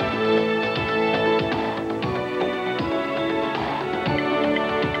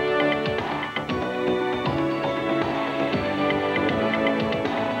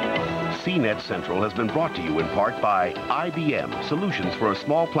 CNET Central has been brought to you in part by IBM, Solutions for a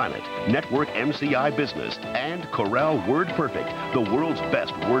Small Planet, Network MCI Business, and Corel WordPerfect, the world's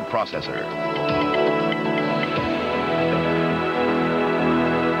best word processor.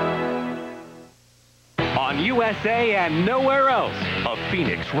 On USA and nowhere else, a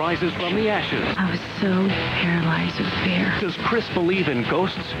phoenix rises from the ashes. I was so paralyzed with fear. Does Chris believe in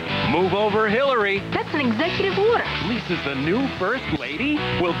ghosts? Move over, Hillary. That's an executive order. Lisa's the new first lady?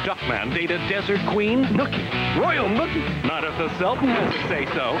 Will Duckman date a desert queen? Nookie. Royal Nookie. Not if the Sultan has to say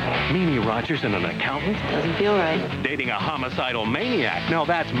so. Mimi Rogers and an accountant? Doesn't feel right. Dating a homicidal maniac. Now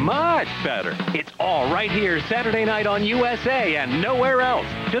that's much better. It's all right here Saturday night on USA and nowhere else.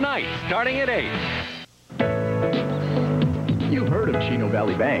 Tonight, starting at 8. You've heard of Chino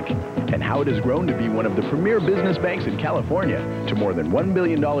Valley Bank and how it has grown to be one of the premier business banks in California to more than $1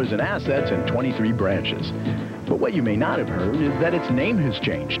 billion in assets and 23 branches. But what you may not have heard is that its name has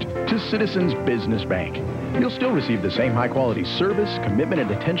changed to Citizens Business Bank. You'll still receive the same high-quality service, commitment,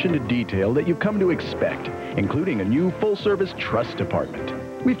 and attention to detail that you've come to expect, including a new full-service trust department.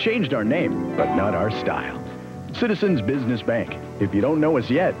 We've changed our name, but not our style. Citizens Business Bank. If you don't know us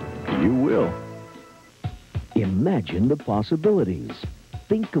yet, you will. Imagine the possibilities.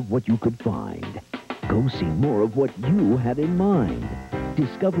 Think of what you could find. Go see more of what you had in mind.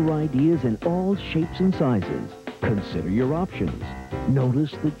 Discover ideas in all shapes and sizes. Consider your options.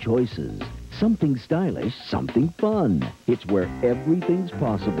 Notice the choices. Something stylish, something fun. It's where everything's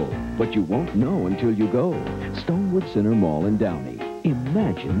possible, but you won't know until you go. Stonewood Center Mall in Downey.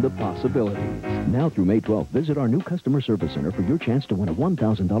 Imagine the possibilities. Now through May 12th, visit our new customer service center for your chance to win a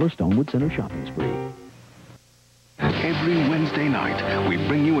 $1,000 Stonewood Center shopping spree. Every Wednesday night, we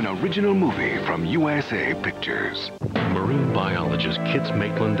bring you an original movie from USA Pictures. Marine biologist Kits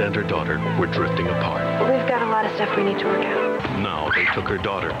Maitland and her daughter were drifting apart. We've got a lot of stuff we need to work out. Now they took her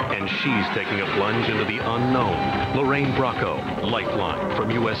daughter, and she's taking a plunge into the unknown. Lorraine Bracco, Lifeline from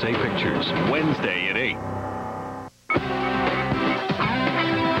USA Pictures, Wednesday at 8.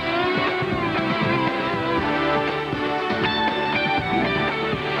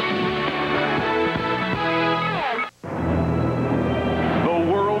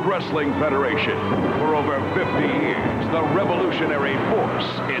 Wrestling Federation. For over 50 years, the revolutionary force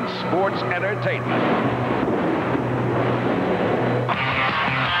in sports entertainment.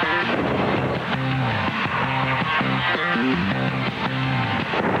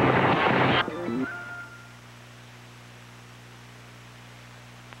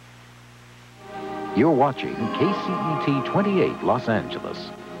 You're watching KCET 28 Los Angeles,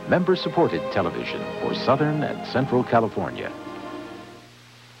 member-supported television for Southern and Central California.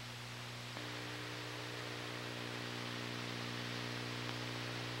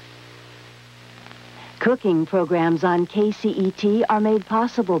 Cooking programs on KCET are made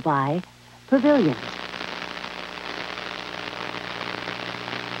possible by Pavilions.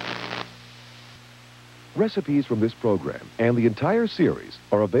 Recipes from this program and the entire series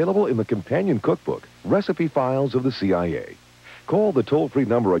are available in the companion cookbook, Recipe Files of the CIA. Call the toll-free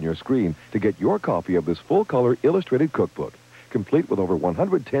number on your screen to get your copy of this full-color illustrated cookbook, complete with over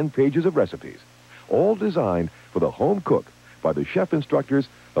 110 pages of recipes, all designed for the home cook by the chef instructors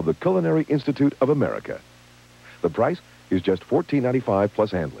of the Culinary Institute of America. The price is just $14.95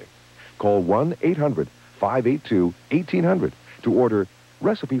 plus handling. Call 1-800-582-1800 to order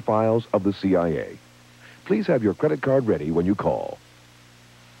Recipe Files of the CIA. Please have your credit card ready when you call.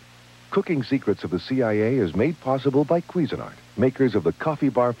 Cooking Secrets of the CIA is made possible by Cuisinart, makers of the Coffee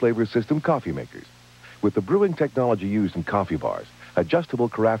Bar Flavor System coffee makers. With the brewing technology used in coffee bars, adjustable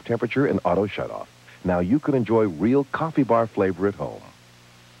carafe temperature and auto shutoff, now you can enjoy real coffee bar flavor at home.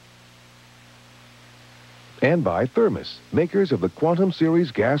 And by Thermos, makers of the Quantum Series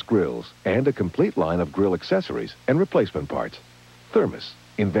gas grills and a complete line of grill accessories and replacement parts. Thermos,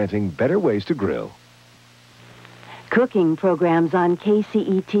 inventing better ways to grill. Cooking programs on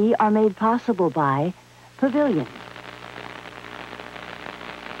KCET are made possible by Pavilion.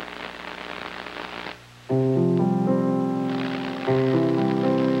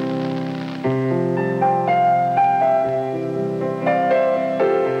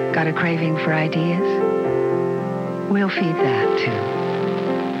 Got a craving for ideas? We'll feed that, too.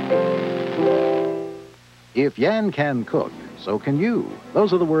 If Yan can cook, so can you.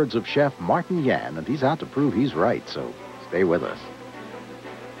 Those are the words of Chef Martin Yan, and he's out to prove he's right, so stay with us.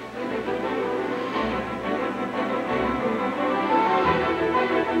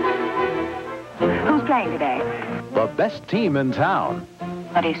 Who's playing today? The best team in town.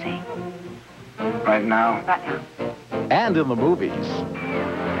 What do you see? Right now? Right now. And in the movies.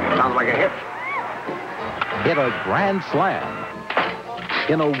 Sounds like a hit. In a grand slam.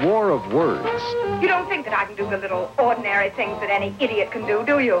 In a war of words. You don't think that I can do the little ordinary things that any idiot can do,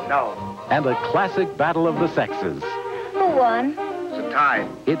 do you? No. And a classic battle of the sexes. Who won? It's a tie.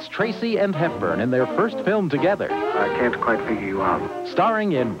 It's Tracy and Hepburn in their first film together. I can't quite figure you out.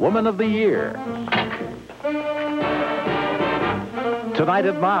 Starring in Woman of the Year. Tonight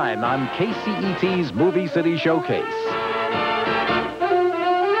at 9 on KCET's Movie City Showcase.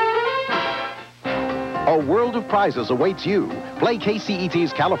 A world of prizes awaits you. Play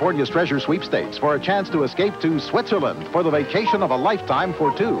KCET's California's Treasure Sweepstakes for a chance to escape to Switzerland for the vacation of a lifetime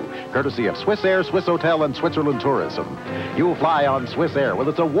for two, courtesy of Swiss Air, Swiss Hotel, and Switzerland Tourism. You'll fly on Swiss Air with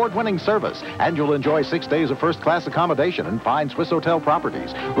its award-winning service, and you'll enjoy 6 days of first-class accommodation in fine Swiss hotel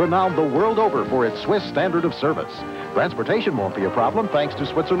properties, renowned the world over for its Swiss standard of service. Transportation won't be a problem thanks to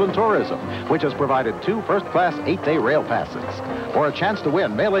Switzerland Tourism, which has provided 2 first-class 8-day rail passes. For a chance to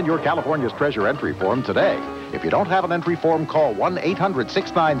win, mail in your California's Treasure entry form today. If you don't have an entry form, call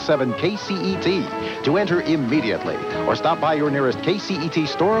 1-800-697-KCET to enter immediately, or stop by your nearest KCET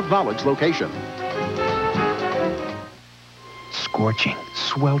Store of Knowledge location. Scorching,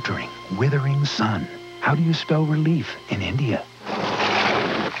 sweltering, withering sun. How do you spell relief in India?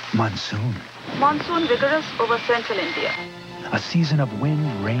 Monsoon. Monsoon vigorous over central India. A season of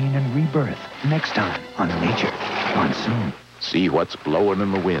wind, rain, and rebirth. Next time on Nature. Monsoon. See what's blowing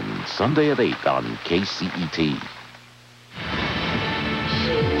in the wind, Sunday at 8 on KCET.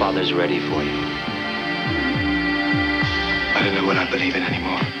 Father's ready for you. I don't know what I believe in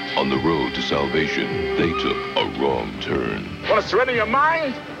anymore. On the road to salvation, they took a wrong turn. Want to surrender your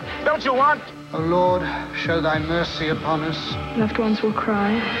mind? Don't you want? O Lord, show thy mercy upon us. Loved ones will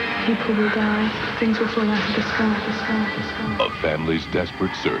cry, people will die, things will fall out of the sky. A family's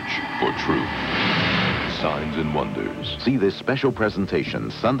desperate search for truth. Signs and wonders. See this special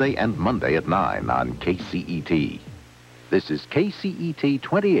presentation Sunday and Monday at 9 on KCET. This is KCET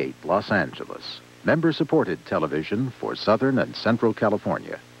 28 Los Angeles, member-supported television for Southern and Central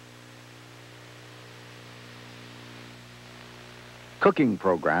California. Cooking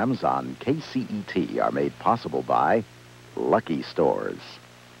programs on KCET are made possible by Lucky Stores.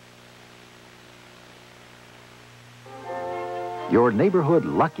 Your neighborhood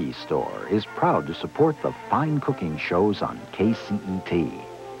Lucky store is proud to support the fine cooking shows on KCET.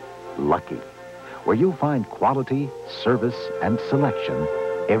 Lucky, where you'll find quality, service, and selection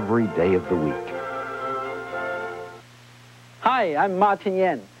every day of the week. Hi, I'm Martin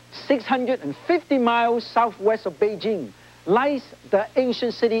Yan. 650 miles southwest of Beijing lies the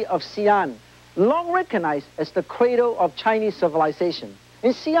ancient city of Xi'an, long recognized as the cradle of Chinese civilization.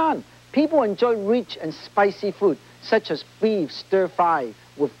 In Xi'an, people enjoy rich and spicy food, such as beef stir-fry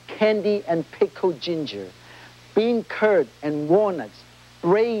with candy and pickled ginger, bean curd and walnuts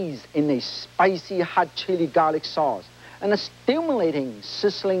braised in a spicy hot chili garlic sauce, and a stimulating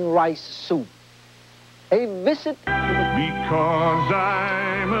sizzling rice soup. A visit... Because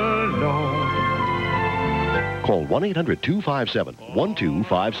I'm alone. Call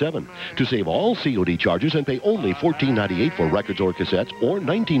 1-800-257-1257 to save all COD charges and pay only $14.98 for records or cassettes or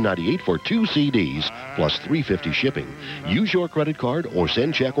 $19.98 for 2 CDs, plus $3.50 shipping. Use your credit card or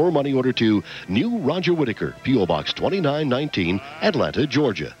send check or money order to New Roger Whittaker, P.O. Box 2919, Atlanta,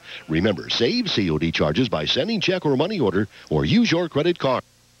 Georgia. Remember, save COD charges by sending check or money order or use your credit card.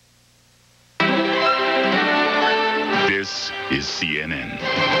 This is CNN.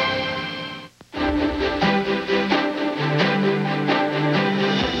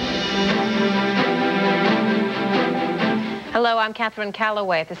 Hello, I'm Catherine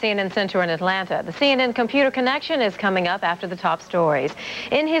Calloway at the CNN Center in Atlanta. The CNN Computer Connection is coming up after the top stories.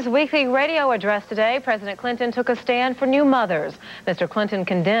 In his weekly radio address today, President Clinton took a stand for new mothers. Mr. Clinton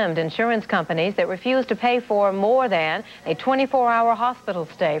condemned insurance companies that refused to pay for more than a 24-hour hospital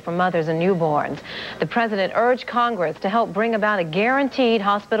stay for mothers and newborns. The president urged Congress to help bring about a guaranteed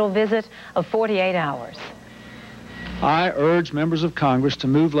hospital visit of 48 hours. I urge members of Congress to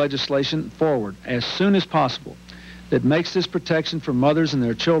move legislation forward as soon as possible that makes this protection for mothers and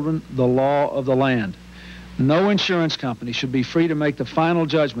their children the law of the land. No insurance company should be free to make the final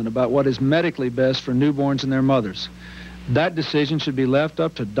judgment about what is medically best for newborns and their mothers. That decision should be left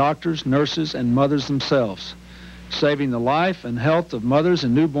up to doctors, nurses, and mothers themselves. Saving the life and health of mothers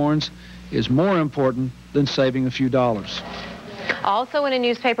and newborns is more important than saving a few dollars. Also in a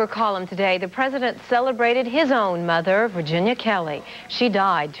newspaper column today, the president celebrated his own mother, Virginia Kelly. She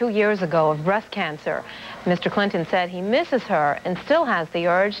died 2 years ago of breast cancer. Mr. Clinton said he misses her and still has the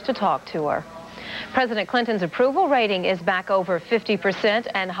urge to talk to her. President Clinton's approval rating is back over 50%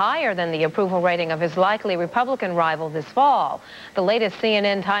 and higher than the approval rating of his likely Republican rival this fall. The latest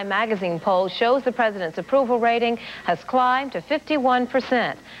CNN Time magazine poll shows the president's approval rating has climbed to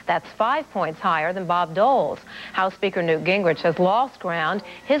 51%. That's 5 points higher than Bob Dole's. House Speaker Newt Gingrich has lost ground.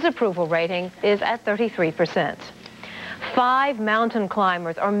 His approval rating is at 33%. 5 mountain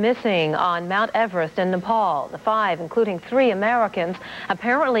climbers are missing on Mount Everest in Nepal. The 5, including 3 Americans,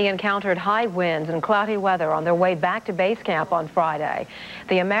 apparently encountered high winds and cloudy weather on their way back to base camp on Friday.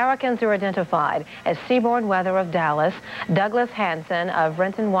 The Americans are identified as Seaborn Weather of Dallas, Douglas Hansen of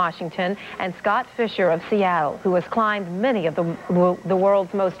Renton, Washington, and Scott Fisher of Seattle, who has climbed many of the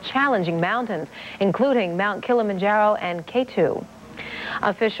world's most challenging mountains, including Mount Kilimanjaro and K2.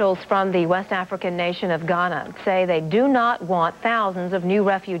 Officials from the West African nation of Ghana say they do not want thousands of new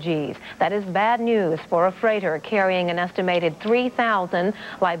refugees. That is bad news for a freighter carrying an estimated 3,000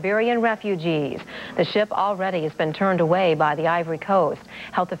 Liberian refugees. The ship already has been turned away by the Ivory Coast.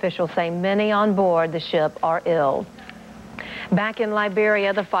 Health officials say many on board the ship are ill. Back in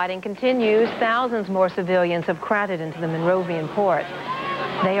Liberia, the fighting continues. Thousands more civilians have crowded into the Monrovian port.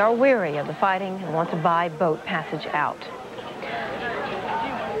 They are weary of the fighting and want to buy boat passage out.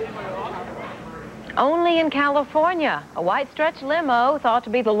 Only in California, a white stretch limo, thought to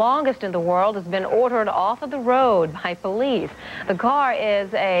be the longest in the world, has been ordered off of the road by police. The car is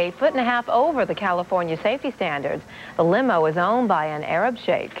 1.5 feet over the California safety standards. The limo is owned by an Arab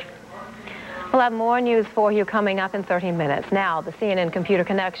sheikh. We'll have more news for you coming up in 30 minutes. Now, the CNN Computer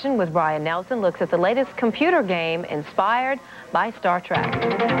Connection with Brian Nelson looks at the latest computer game inspired by Star Trek.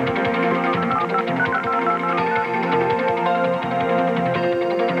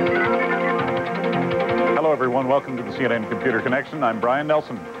 Hello, everyone. Welcome to the CNN Computer Connection. I'm Brian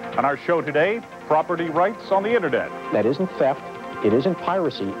Nelson. On our show today, property rights on the Internet. That isn't theft. It isn't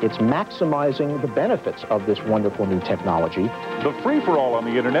piracy. It's maximizing the benefits of this wonderful new technology. The free-for-all on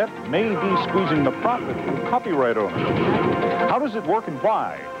the Internet may be squeezing the profit from copyright owners. How does it work and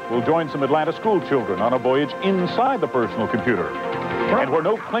why? We'll join some Atlanta school children on a voyage inside the personal computer. And where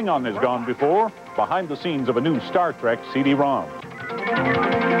no Klingon has gone before, behind the scenes of a new Star Trek CD-ROM.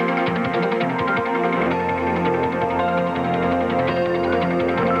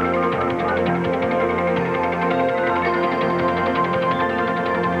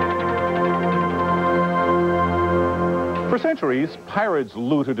 For centuries, pirates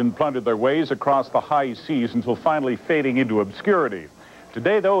looted and plundered their ways across the high seas until finally fading into obscurity.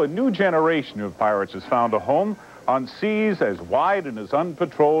 Today, though, a new generation of pirates has found a home on seas as wide and as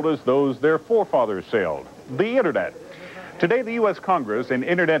unpatrolled as those their forefathers sailed, the Internet. Today, the U.S. Congress and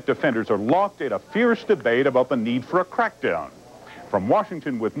Internet defenders are locked in a fierce debate about the need for a crackdown. From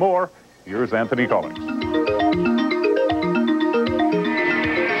Washington with more, here's Anthony Collins.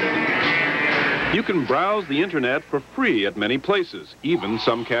 You can browse the Internet for free at many places, even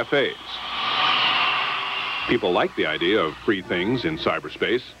some cafes. People like the idea of free things in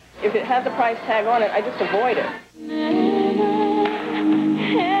cyberspace. If it has a price tag on it, I just avoid it.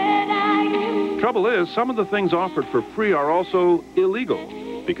 Trouble is, some of the things offered for free are also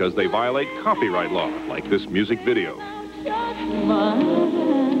illegal because they violate copyright law, like this music video.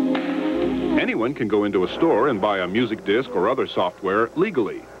 Anyone can go into a store and buy a music disc or other software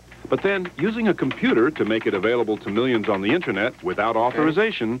legally. But then, using a computer to make it available to millions on the Internet without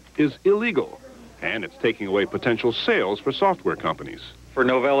authorization is illegal. And it's taking away potential sales for software companies. For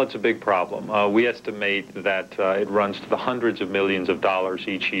Novell, it's a big problem. We estimate that it runs to the hundreds of millions of dollars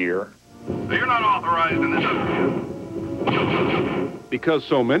each year. So you're not authorized in this area? Because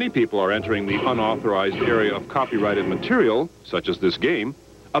so many people are entering the unauthorized area of copyrighted material, such as this game,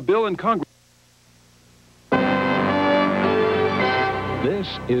 a bill in Congress... This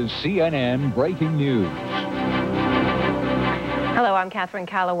is CNN Breaking News. Hello, I'm Catherine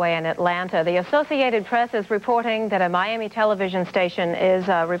Calloway in Atlanta. The Associated Press is reporting that a Miami television station is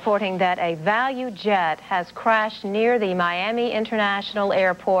reporting that a value jet has crashed near the Miami International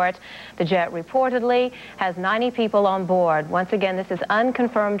Airport. The jet reportedly has 90 people on board. Once again, this is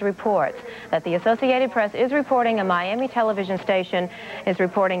unconfirmed reports that the Associated Press is reporting a Miami television station is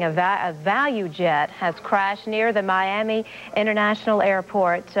reporting a value jet has crashed near the Miami International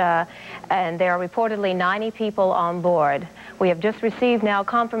Airport, and there are reportedly 90 people on board. We have just received now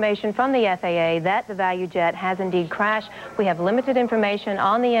confirmation from the FAA that the value jet has indeed crashed. We have limited information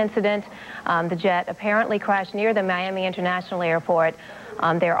on the incident. The jet apparently crashed near the Miami International Airport.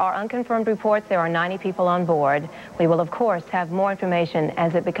 There are unconfirmed reports. There are 90 people on board. We will, of course, have more information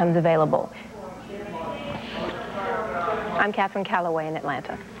as it becomes available. I'm Catherine Calloway in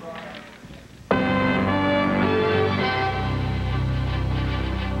Atlanta.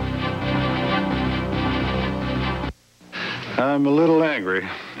 I'm a little angry.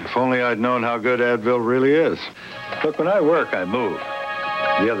 If only I'd known how good Advil really is. Look, when I work, I move.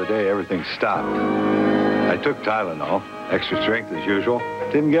 The other day, everything stopped. I took Tylenol, extra strength as usual.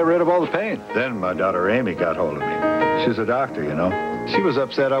 Didn't get rid of all the pain. Then my daughter Amy got hold of me. She's a doctor, you know. She was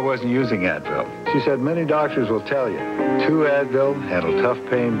upset I wasn't using Advil. She said many doctors will tell you, 2 Advil handle tough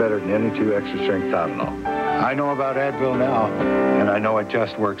pain better than any 2 extra strength Tylenol. I know about Advil now, and I know it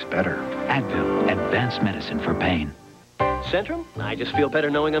just works better. Advil, advanced medicine for pain. Centrum? I just feel better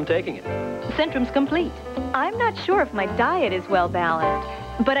knowing I'm taking it. Centrum's complete. I'm not sure if my diet is well balanced,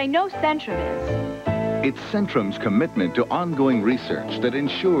 but I know Centrum is. It's Centrum's commitment to ongoing research that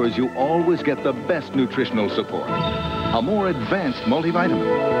ensures you always get the best nutritional support. A more advanced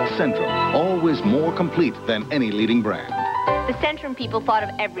multivitamin. Centrum, always more complete than any leading brand. The Centrum people thought of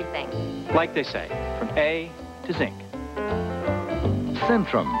everything. Like they say, from A to zinc.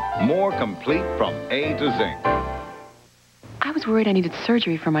 Centrum, more complete from A to zinc. I was worried I needed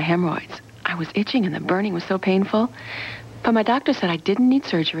surgery for my hemorrhoids. I was itching and the burning was so painful. But my doctor said I didn't need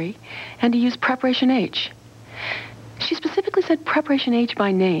surgery and to use Preparation H. She specifically said Preparation H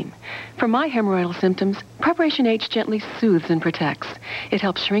by name. For my hemorrhoidal symptoms, Preparation H gently soothes and protects. It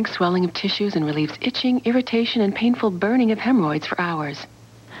helps shrink swelling of tissues and relieves itching, irritation, and painful burning of hemorrhoids for hours.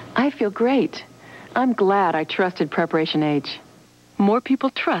 I feel great. I'm glad I trusted Preparation H. More people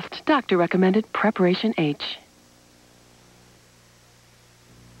trust doctor-recommended Preparation H.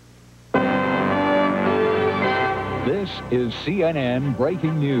 This is CNN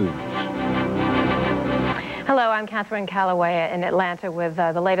Breaking News. Hello, I'm Catherine Calloway in Atlanta with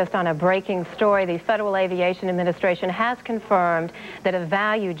the latest on a breaking story. The Federal Aviation Administration has confirmed that a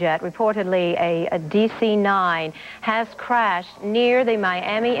value jet, reportedly a DC-9, has crashed near the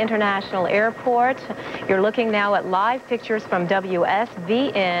Miami International Airport. You're looking now at live pictures from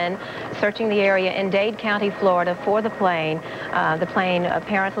WSVN, searching the area in Dade County, Florida, for the plane. The plane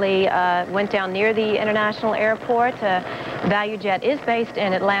apparently went down near the International Airport. Value jet is based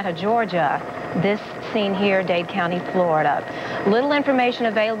in Atlanta, Georgia. This scene here, Dade County, Florida. Little information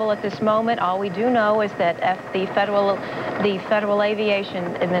available at this moment. All we do know is that the Federal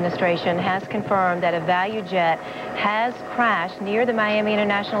Aviation Administration has confirmed that a value jet has crashed near the Miami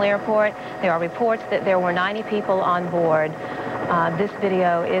International Airport. There are reports that there were 90 people on board. This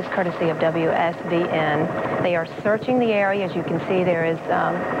video is courtesy of WSVN. They are searching the area. As you can see, there is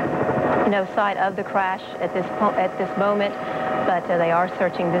no sight of the crash at this moment, but they are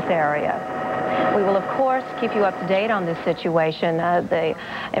searching this area. We will, of course, keep you up to date on this situation. The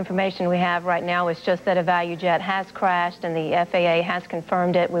information we have right now is just that a value jet has crashed and the FAA has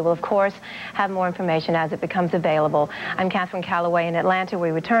confirmed it. We will, of course, have more information as it becomes available. I'm Catherine Calloway in Atlanta.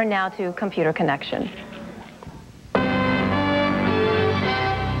 We return now to Computer Connection.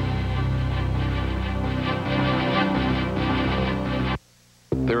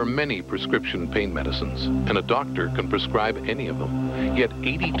 There are many prescription pain medicines, and a doctor can prescribe any of them. Yet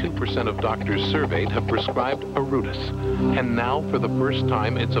 82% of doctors surveyed have prescribed Arutis. And now, for the first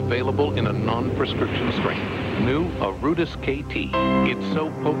time, it's available in a non-prescription strain. New Arutis KT. It's so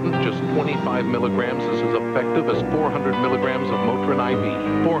potent, just 25 milligrams is as effective as 400 milligrams of Motrin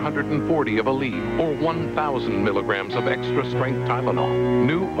IV, 440 of Aleve, or 1,000 milligrams of extra-strength Tylenol.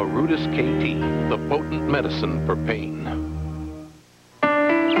 New Arutis KT, the potent medicine for pain.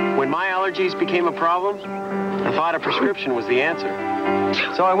 When my allergies became a problem, I thought a prescription was the answer.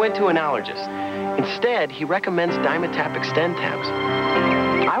 So I went to an allergist. Instead, he recommends Dimetap Extend tabs.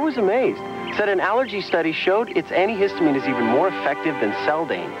 I was amazed. Said an allergy study showed its antihistamine is even more effective than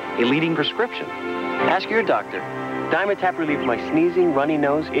Seldane, a leading prescription. Ask your doctor. Dimetap relieved my sneezing, runny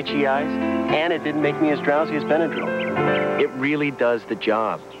nose, itchy eyes, and it didn't make me as drowsy as Benadryl. It really does the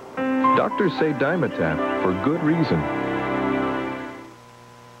job. Doctors say Dimetap for good reason.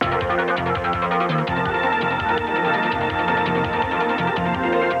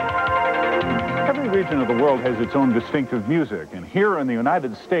 Every region of the world has its own distinctive music, and here in the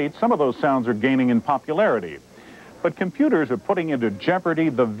United States, some of those sounds are gaining in popularity. But computers are putting into jeopardy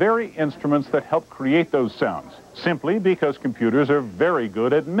the very instruments that help create those sounds, simply because computers are very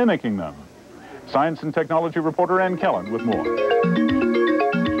good at mimicking them. Science and technology reporter Ann Kellen with more.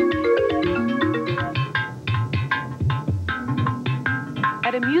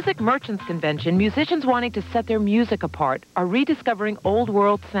 At a music merchants convention, musicians wanting to set their music apart are rediscovering old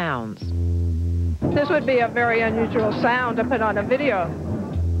world sounds. This would be a very unusual sound to put on a video.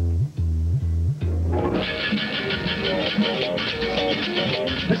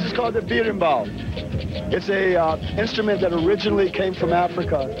 This is called the berimbau. It's a instrument that originally came from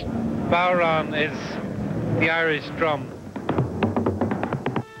Africa. Bowron is the Irish drum.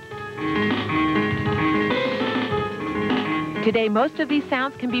 Today, most of these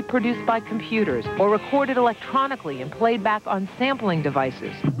sounds can be produced by computers or recorded electronically and played back on sampling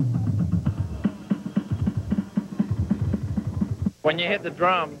devices. When you hit the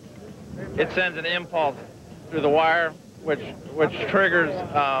drum, it sends an impulse through the wire, which triggers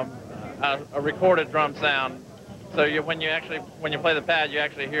a recorded drum sound. So when you play the pad, you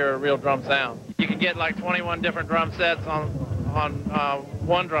actually hear a real drum sound. You can get like 21 different drum sets on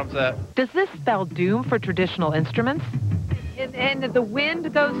one drum set. Does this spell doom for traditional instruments? And the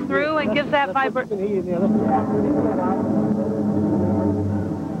wind goes through and gives that vibration.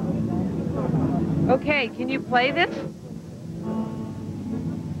 Okay, can you play this?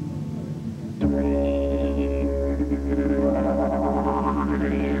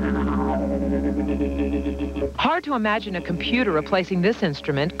 Hard to imagine a computer replacing this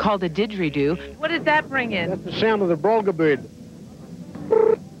instrument, called a didgeridoo. What did that bring in? That's the sound of the Brolga bird.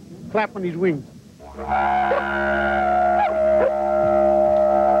 Clap on his wings.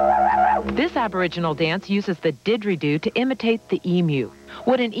 This Aboriginal dance uses the didgeridoo to imitate the emu.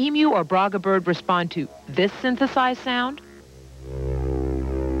 Would an emu or Brolga bird respond to this synthesized sound?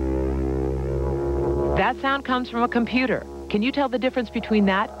 That sound comes from a computer. Can you tell the difference between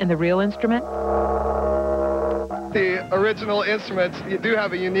that and the real instrument? The original instruments do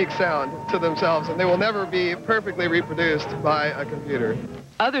have a unique sound to themselves, and they will never be perfectly reproduced by a computer.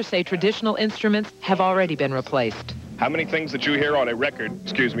 Others say traditional instruments have already been replaced. How many things that you hear on a record,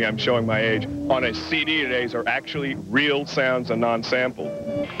 excuse me, I'm showing my age, on a CD today are actually real sounds and non-sampled?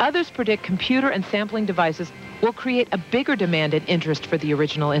 Others predict computer and sampling devices will create a bigger demand and interest for the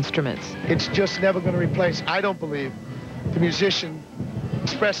original instruments. It's just never going to replace, I don't believe, the musician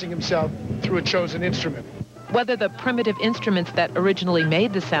expressing himself through a chosen instrument. Whether the primitive instruments that originally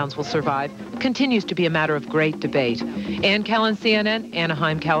made the sounds will survive continues to be a matter of great debate. Ann Kellen, CNN,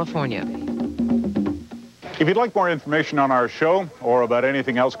 Anaheim, California. If you'd like more information on our show or about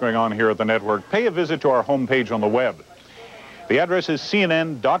anything else going on here at the network, pay a visit to our homepage on the web. The address is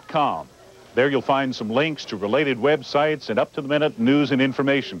cnn.com. There you'll find some links to related websites and up-to-the-minute news and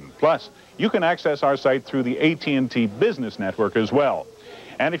information. Plus, you can access our site through the AT&T Business Network as well.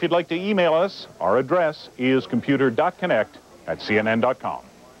 And if you'd like to email us, our address is computer.connect@cnn.com.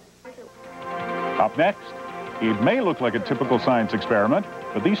 Up next, It may look like a typical science experiment,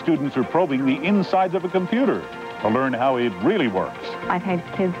 but these students are probing the insides of a computer to learn how it really works. I've had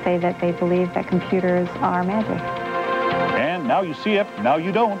kids say that they believe that computers are magic. And now you see it, now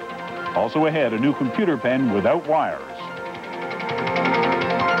you don't. Also ahead, a new computer pen without wires.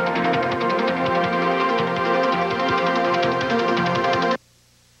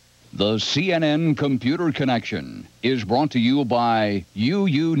 The CNN Computer Connection is brought to you by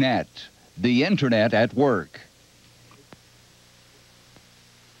Cnet, the Internet at work.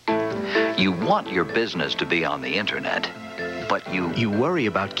 You want your business to be on the Internet, but you worry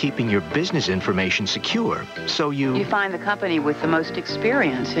about keeping your business information secure, so You find the company with the most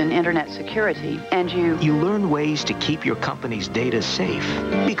experience in Internet security, and you learn ways to keep your company's data safe,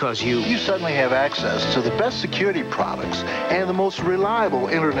 because You suddenly have access to the best security products and the most reliable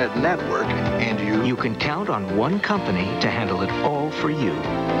Internet network, and you can count on one company to handle it all for you.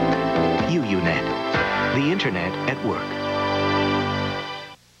 Cnet, the Internet at work.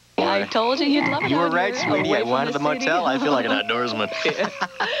 I told you you'd love it. You were out right, here, sweetie. away I from wanted the motel. I feel like an city. outdoorsman.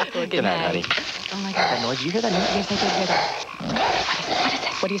 Look Good at night, honey. Oh my God. That noise. Did you hear that noise? Yes, I did hear that. What is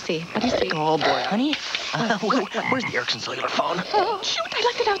it? What do you see? What do you see? Oh, boy, honey. Where's the Ericsson cellular phone? Oh, shoot, I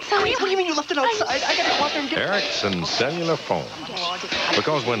left it outside. What do you mean you left it outside? I gotta go out there and get it. Ericsson cellular phones.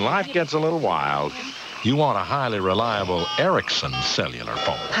 Because when life gets a little wild, you want a highly reliable Ericsson cellular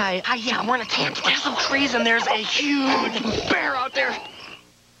phone. Hi, yeah, we're in a tent. There's some trees and there's a huge bear out there.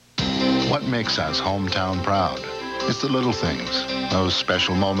 What makes us hometown proud? It's the little things, those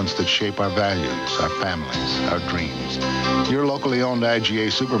special moments that shape our values, our families, our dreams. Your locally owned IGA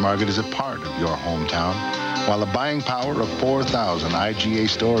supermarket is a part of your hometown, while the buying power of 4,000 IGA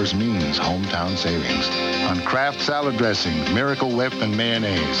stores means hometown savings. On Kraft salad dressings, Miracle Whip and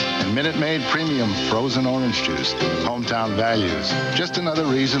mayonnaise, and Minute Maid premium frozen orange juice. Hometown values. Just another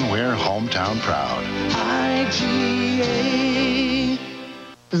reason we're hometown proud. IGA.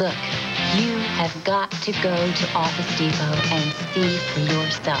 Look, you have got to go to Office Depot and see for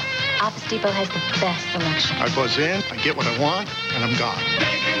yourself. Office Depot has the best selection. I buzz in, I get what I want, and I'm gone.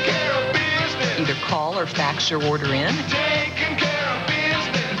 Either call or fax your order in. You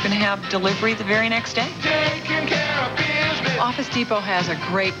can have delivery the very next day. Office Depot has a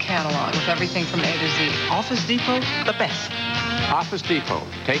great catalog with everything from A to Z. Office Depot, the best. Office Depot,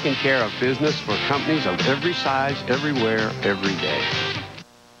 taking care of business for companies of every size, everywhere, every day.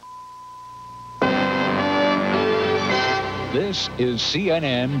 This is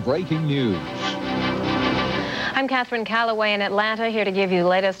CNN Breaking News. I'm Catherine Calloway in Atlanta, here to give you the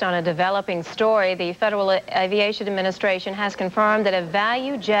latest on a developing story. The Federal Aviation Administration has confirmed that a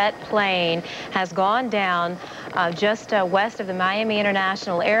value jet plane has gone down just west of the Miami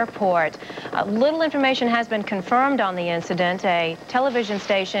International Airport. Little information has been confirmed on the incident. A television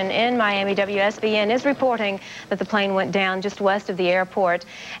station in Miami, WSVN, is reporting that the plane went down just west of the airport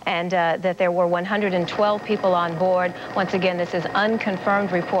and that there were 112 people on board. Once again, this is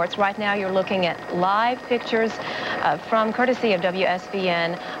unconfirmed reports. Right now, you're looking at live pictures from courtesy of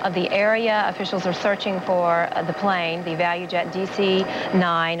WSVN of the area. Officials are searching for the plane. The value jet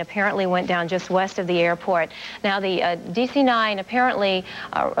DC-9 apparently went down just west of the airport. Now, the DC-9 apparently,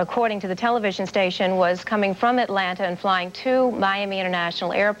 according to the television station, was coming from Atlanta and flying to Miami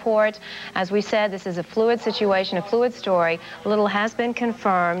International Airport. As we said, this is a fluid situation, a fluid story. Little has been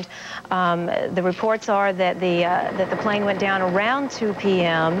confirmed. The reports are that the plane went down around 2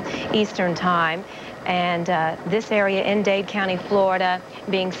 p.m. Eastern Time. And this area in Dade County, Florida,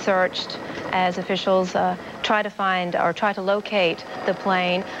 being searched as officials try to locate the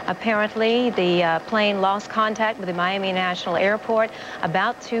plane. Apparently, the plane lost contact with the Miami International Airport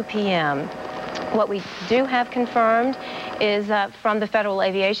about 2 p.m. What we do have confirmed is from the Federal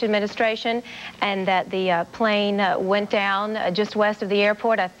Aviation Administration, and that the plane went down just west of the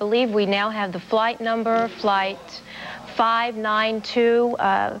airport. I believe we now have the flight number, Flight 592.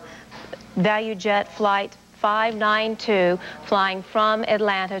 Value jet Flight 592, flying from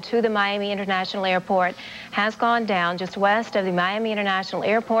Atlanta to the Miami International Airport, has gone down just west of the Miami International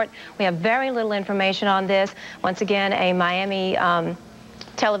Airport. We have very little information on this. Once again, a Miami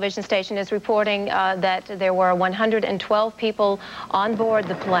television station is reporting that there were 112 people on board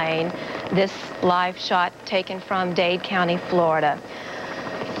the plane. This live shot taken from Dade County, Florida.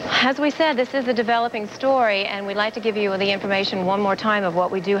 As we said, this is a developing story, and we'd like to give you the information one more time of what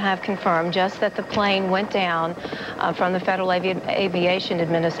we do have confirmed, just that the plane went down from the Federal Aviation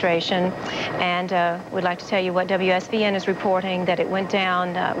Administration. And we'd like to tell you what WSVN is reporting, that it went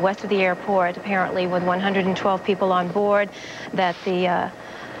down west of the airport, apparently with 112 people on board, that the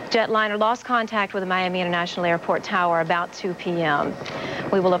jetliner lost contact with the Miami International Airport tower about 2 p.m.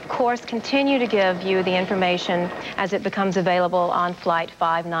 We will, of course, continue to give you the information as it becomes available on Flight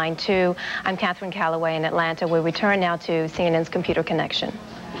 592. I'm Catherine Calloway in Atlanta. We return now to CNN's Computer Connection.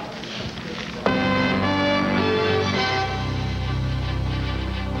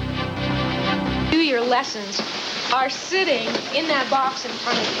 Do your lessons are sitting in that box in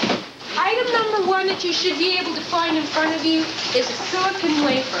front of you. Item number 1 that you should be able to find in front of you is a silicon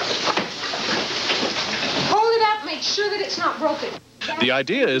wafer. Hold it up, make sure that it's not broken. The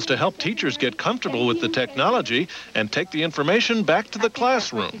idea is to help teachers get comfortable with the technology and take the information back to the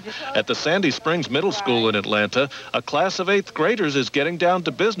classroom. At the Sandy Springs Middle School in Atlanta, a class of 8th graders is getting down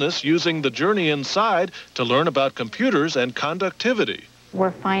to business using the Journey Inside to learn about computers and conductivity.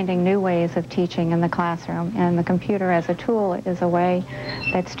 We're finding new ways of teaching in the classroom, and the computer as a tool is a way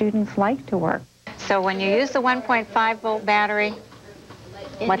that students like to work. So when you use the 1.5-volt battery,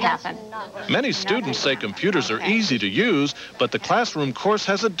 what happened? Many students say computers are easy to use, but the classroom course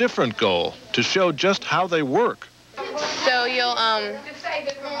has a different goal, to show just how they work. So you'll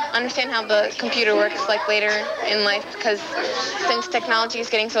understand how the computer works like later in life, because since technology is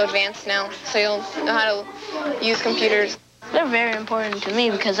getting so advanced now, so you'll know how to use computers. They're very important to me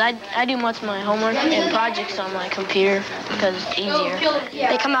because I do most of my homework and projects on my computer because it's easier.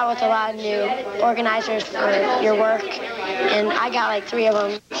 They come out with a lot of new organizers for your work, and I got like 3 of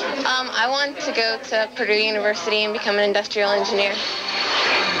them. I want to go to Purdue University and become an industrial engineer.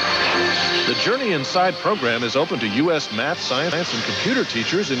 The Journey Inside program is open to U.S. math, science, and computer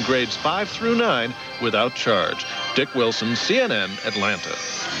teachers in grades 5 through 9 without charge. Dick Wilson, CNN, Atlanta.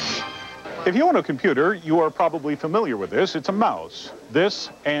 If you own a computer, you are probably familiar with this. It's a mouse. This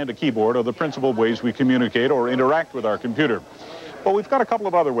and a keyboard are the principal ways we communicate or interact with our computer. But we've got a couple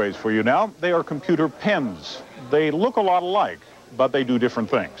of other ways for you now. They are computer pens. They look a lot alike, but they do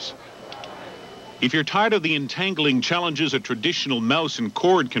different things. If you're tired of the entangling challenges a traditional mouse and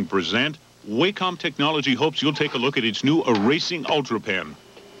cord can present, Wacom Technology hopes you'll take a look at its new Erasing Ultra Pen.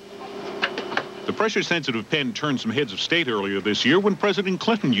 The pressure-sensitive pen turned some heads of state earlier this year when President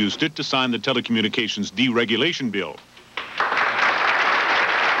Clinton used it to sign the telecommunications deregulation bill.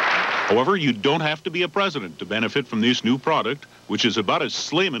 However, you don't have to be a president to benefit from this new product, which is about as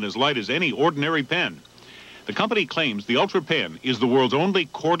slim and as light as any ordinary pen. The company claims the Ultra Pen is the world's only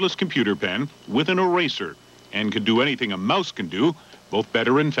cordless computer pen with an eraser and can do anything a mouse can do, both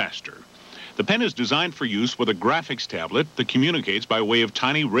better and faster. The pen is designed for use with a graphics tablet that communicates by way of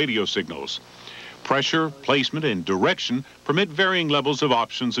tiny radio signals. Pressure, placement, and direction permit varying levels of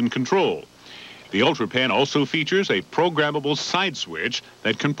options and control. The Ultra Pen also features a programmable side switch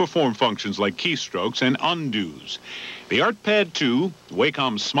that can perform functions like keystrokes and undos. The ArtPad 2,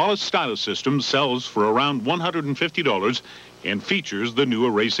 Wacom's smallest stylus system, sells for around $150 and features the new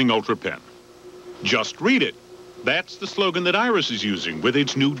Erasing Ultra Pen. Just read it. That's the slogan that Iris is using with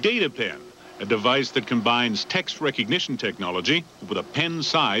its new Data Pen, a device that combines text recognition technology with a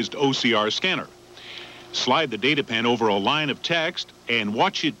pen-sized OCR scanner. Slide the Data Pen over a line of text and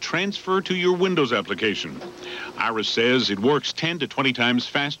watch it transfer to your Windows application. Iris says it works 10 to 20 times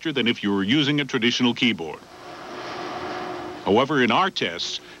faster than if you were using a traditional keyboard. However, in our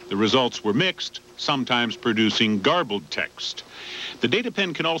tests, the results were mixed, sometimes producing garbled text. The Data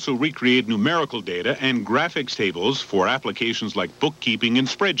Pen can also recreate numerical data and graphics tables for applications like bookkeeping and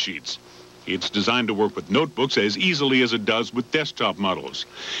spreadsheets. It's designed to work with notebooks as easily as it does with desktop models.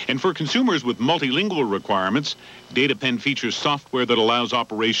 And for consumers with multilingual requirements, Data Pen features software that allows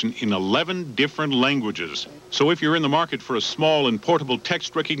operation in 11 different languages. So if you're in the market for a small and portable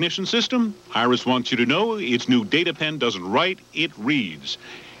text recognition system, Iris wants you to know its new Data Pen doesn't write, it reads.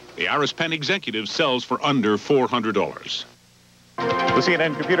 The Iris Pen Executive sells for under $400. The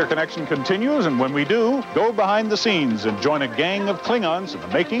CNN Computer Connection continues, and when we do, go behind the scenes and join a gang of Klingons in the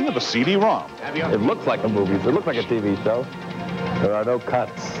making of a CD-ROM. It looks like a movie. It looks like a TV show. There are no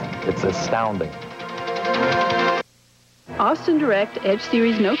cuts. It's astounding. Austin Direct Edge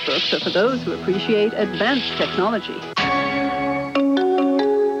Series notebooks are for those who appreciate advanced technology.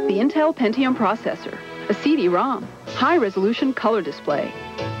 The Intel Pentium processor, a CD-ROM, high-resolution color display,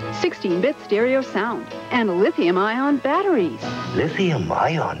 16-bit stereo sound, and lithium-ion batteries.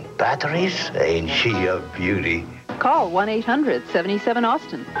 Lithium-ion batteries? Ain't she a beauty? Call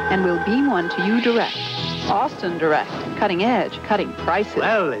 1-800-77-AUSTIN, and we'll beam one to you direct. Austin Direct, cutting edge, cutting prices.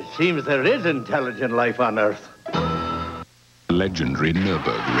 Well, it seems there is intelligent life on Earth. Legendary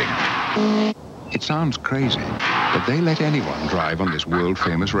Nürburgring. It sounds crazy, but they let anyone drive on this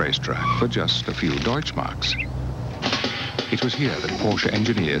world-famous racetrack for just a few Deutschmarks. It was here that Porsche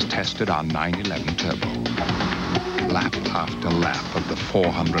engineers tested our 911 Turbo. lap after lap of the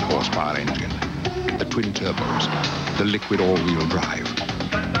 400 horsepower engine, the twin turbos, the liquid all-wheel drive.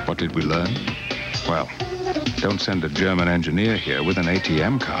 What did we learn? Well, don't send a German engineer here with an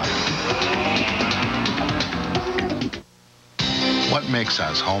ATM card. What makes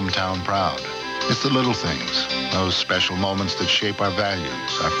us hometown proud? It's the little things, those special moments that shape our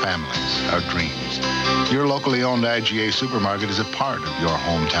values, our families, our dreams. Your locally owned IGA supermarket is a part of your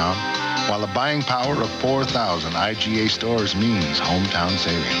hometown, while the buying power of 4,000 IGA stores means hometown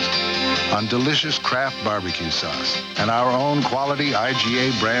savings on delicious craft barbecue sauce and our own quality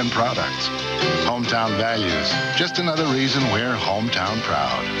IGA brand products. Hometown values, just another reason we're hometown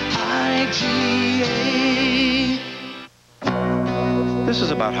proud. IGA. This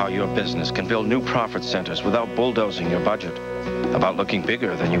is about how your business can build new profit centers without bulldozing your budget, about looking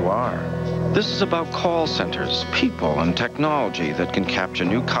bigger than you are. This is about call centers, people, and technology that can capture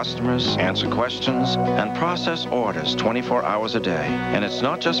new customers, answer questions, and process orders 24 hours a day. And it's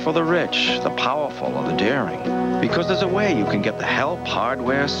not just for the rich, the powerful, or the daring. Because there's a way you can get the help,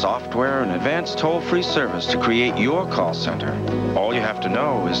 hardware, software, and advanced toll-free service to create your call center. All you have to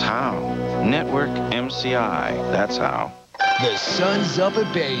know is how. Network MCI, that's how. The sun's up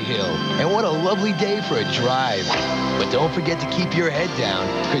at Bay Hill, and what a lovely day for a drive. But don't forget to keep your head down,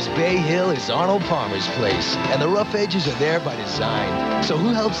 because Bay Hill is Arnold Palmer's place, and the rough edges are there by design. So who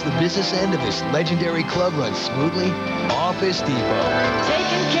helps the business end of this legendary club run smoothly? Office Depot.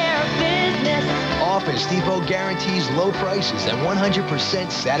 Taking care of business. Office Depot guarantees low prices and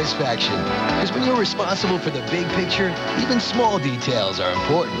 100% satisfaction. Because when you're responsible for the big picture, even small details are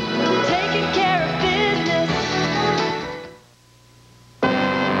important. Taking care of business.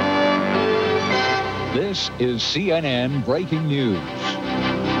 This is CNN Breaking News.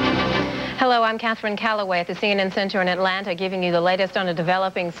 Hello, I'm Catherine Calloway at the CNN Center in Atlanta, giving you the latest on a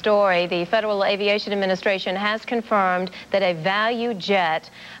developing story. The Federal Aviation Administration has confirmed that a Value jet,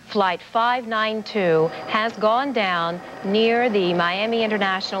 Flight 592, has gone down near the Miami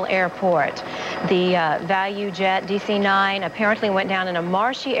International Airport. The Value jet DC-9 apparently went down in a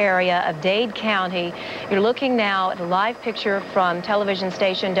marshy area of Dade County. You're looking now at a live picture from television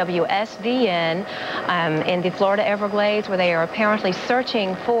station WSVN in the Florida Everglades, where they are apparently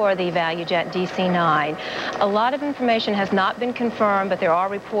searching for the Value jet DC-9. A lot of information has not been confirmed, but there are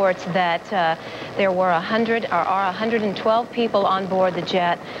reports that there were 112 people on board the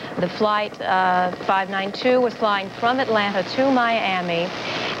jet. The flight 592 was flying from Atlanta to Miami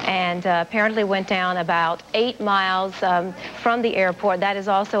and apparently went down about 8 miles from the airport. That is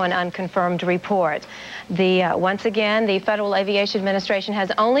also an unconfirmed report. Once again, the Federal Aviation Administration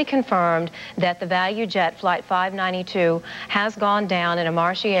has only confirmed that the Value jet, Flight 592, has gone down in a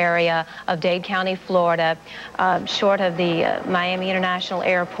marshy area of Dade County, Florida, short of the Miami International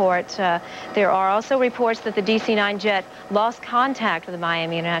Airport. There are also reports that the DC-9 jet lost contact with the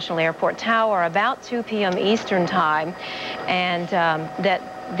Miami International Airport tower about 2 p.m. Eastern Time, and that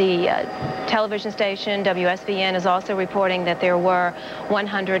the television station WSVN is also reporting that there were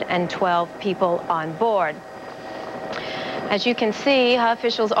 112 people on board. As you can see,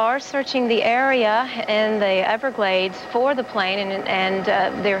 officials are searching the area in the Everglades for the plane, and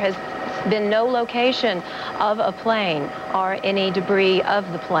there has been no location of a plane or any debris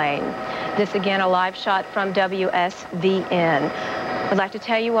of the plane. This again, a live shot from WSVN. I'd like to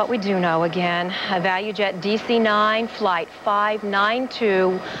tell you what we do know again. A Value jet DC-9 Flight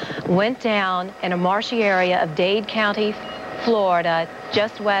 592 went down in a marshy area of Dade County, Florida,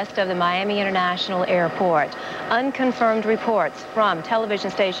 just west of the Miami International Airport. Unconfirmed reports from television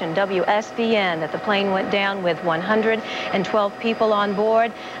station WSVN that the plane went down with 112 people on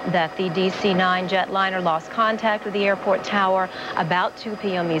board, that the DC-9 jetliner lost contact with the airport tower about 2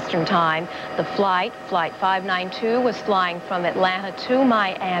 p.m. Eastern Time. The Flight 592, was flying from Atlanta to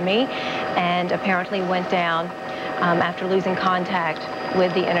Miami and apparently went down after losing contact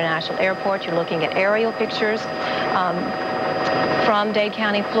with the international airport. You're looking at aerial pictures from Dade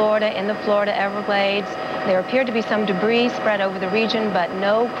County, Florida, in the Florida Everglades. There appeared to be some debris spread over the region, but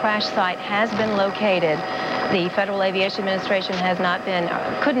no crash site has been located. The Federal Aviation Administration has not been,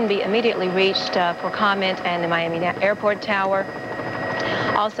 couldn't be immediately reached for comment, and the Miami Airport Tower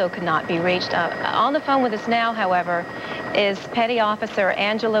also could not be reached. On the phone with us now, however, is Petty Officer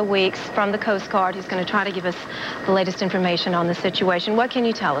Angela Weeks from the Coast Guard, who's going to try to give us the latest information on the situation. What can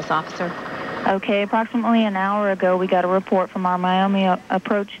you tell us, officer? Okay, approximately an hour ago, we got a report from our Miami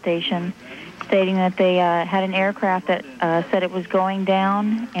approach station stating that they had an aircraft that said it was going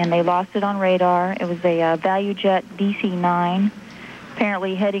down, and they lost it on radar. It was a Value jet DC-9,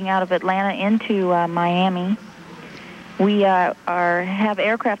 apparently heading out of Atlanta into Miami. We have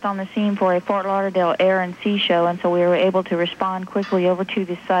aircraft on the scene for a Fort Lauderdale Air and Sea Show, and so we were able to respond quickly over to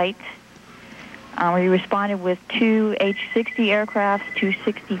the site. We responded with 2 H-60 aircrafts, 2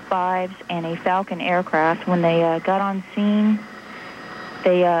 65s, and a Falcon aircraft. When they got on scene,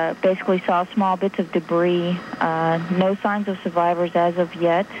 they basically saw small bits of debris. No signs of survivors as of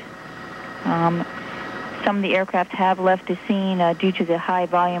yet. Some of the aircraft have left the scene due to the high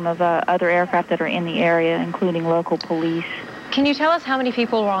volume of other aircraft that are in the area, including local police. Can you tell us how many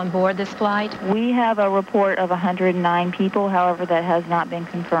people were on board this flight? We have a report of 109 people, however, that has not been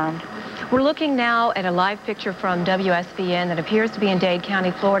confirmed. We're looking now at a live picture from WSVN that appears to be in Dade County,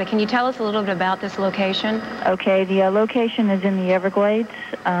 Florida. Can you tell us a little bit about this location? Okay, the location is in the Everglades,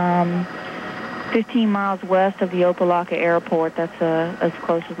 15 miles west of the Opelika Airport. That's as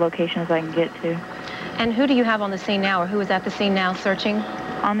close as location as I can get to. And who do you have on the scene now, or who is at the scene now searching?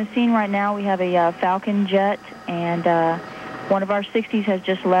 On the scene right now, we have a Falcon jet, and one of our 60s has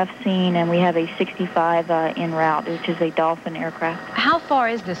just left scene, and we have a 65 en route, which is a Dolphin aircraft. How far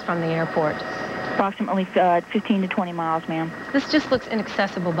is this from the airport? Approximately 15 to 20 miles, ma'am. This just looks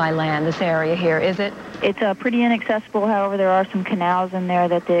inaccessible by land, this area here, is it? It's pretty inaccessible. However, there are some canals in there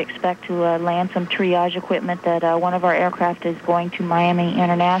that they expect to land some triage equipment that one of our aircraft is going to Miami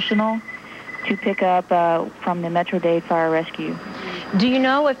International to pick up from the Metro-Dade Fire Rescue. Do you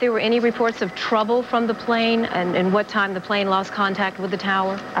know if there were any reports of trouble from the plane and what time the plane lost contact with the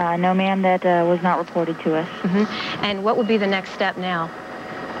tower? No, ma'am, that was not reported to us. And what would be the next step now?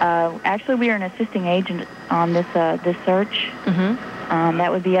 Actually, we are an assisting agent on this search.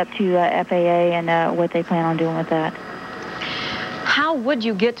 That would be up to FAA and what they plan on doing with that. How would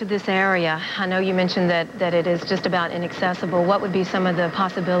you get to this area? I know you mentioned that it is just about inaccessible. What would be some of the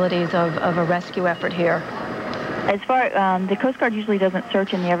possibilities of a rescue effort here? As far the Coast Guard usually doesn't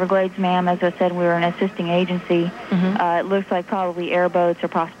search in the Everglades, ma'am. As I said, we're an assisting agency. It looks like probably airboats or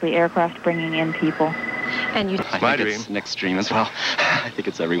possibly aircraft bringing in people. And you? I think it's Nick's dream as well. I think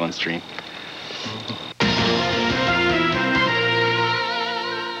it's everyone's dream.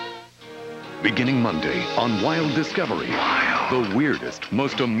 Beginning Monday on Wild Discovery. The weirdest,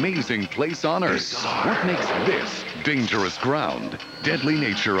 most amazing place on Earth. What makes this dangerous ground? Deadly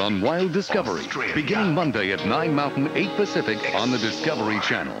Nature on Wild Discovery. Beginning Monday at 9 Mountain, 8 Pacific on the Discovery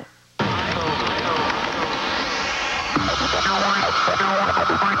Channel.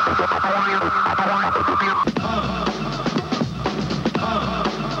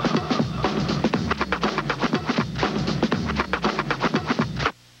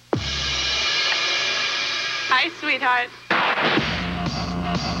 Hi, sweetheart.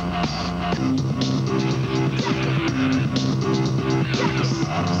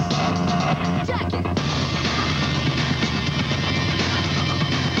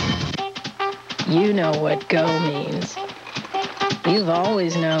 You know what go means. You've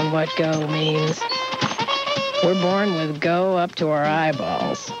always known what go means. We're born with go up to our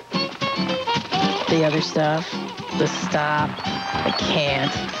eyeballs. The other stuff, the stop, the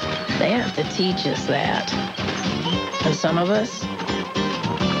can't, they have to teach us that. And some of us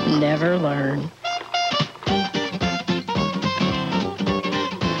never learn.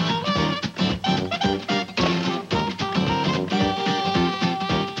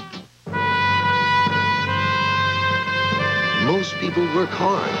 Most people work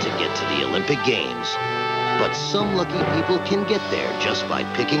hard to get to the Olympic Games, but some lucky people can get there just by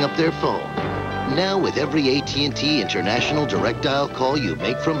picking up their phone. Now with every AT&T International direct dial call you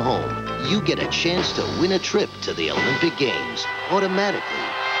make from home, you get a chance to win a trip to the Olympic Games automatically.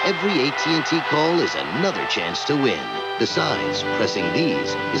 Every AT&T call is another chance to win. Besides, pressing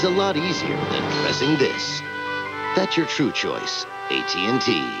these is a lot easier than pressing this. That's your true choice,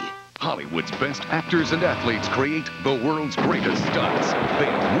 AT&T. Hollywood's best actors and athletes create the world's greatest stunts.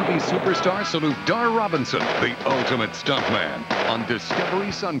 Big movie superstar salute Dar Robinson, the ultimate stuntman, on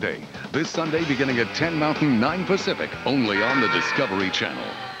Discovery Sunday. This Sunday beginning at 10 Mountain, 9 Pacific, only on the Discovery Channel.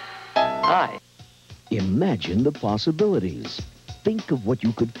 Hi. Imagine the possibilities. Think of what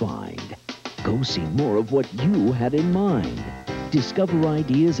you could find. Go see more of what you had in mind. Discover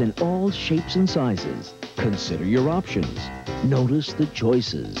ideas in all shapes and sizes. Consider your options. Notice the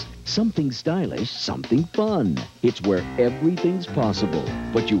choices. Something stylish, something fun. It's where everything's possible,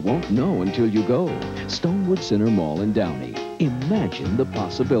 but you won't know until you go. Stonewood Center Mall in Downey. Imagine the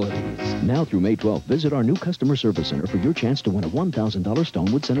possibilities. Now through May 12th, visit our new customer service center for your chance to win a $1,000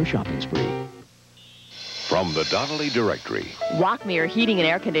 Stonewood Center shopping spree. From From the Donnelly Directory. Wachmere Heating and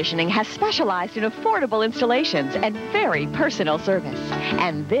Air Conditioning has specialized in affordable installations and very personal service.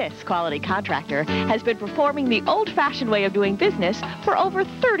 And this quality contractor has been performing the old-fashioned way of doing business for over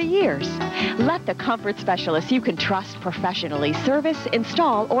 30 years. Let the comfort specialists you can trust professionally service,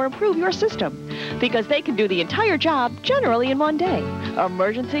 install, or improve your system, because they can do the entire job generally in one day.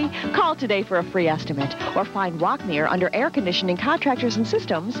 Emergency? Call today for a free estimate, or find Wachmere under Air Conditioning Contractors and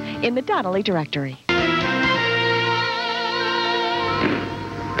Systems in the Donnelly Directory.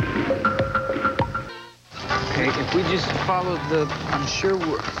 Okay, if we just follow the, I'm sure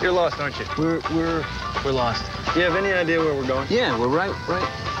we're... You're lost, aren't you? We're lost. You have any idea where we're going? Yeah, we're right.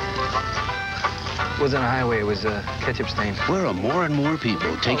 It wasn't a highway, it was a ketchup stain. Where are more and more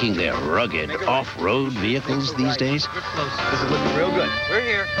people taking their rugged off-road vehicles these days? This is looking real good. We're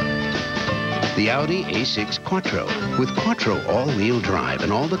here. The Audi A6 Quattro. With Quattro all-wheel drive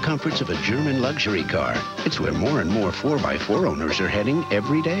and all the comforts of a German luxury car, it's where more and more 4x4 owners are heading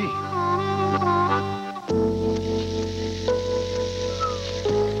every day.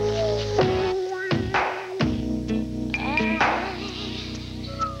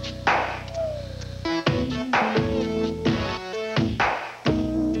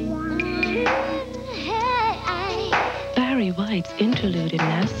 Interlude in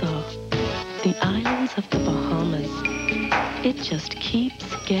Nassau, the islands of the Bahamas. It just keeps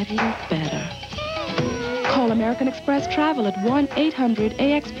getting better. Call American Express Travel at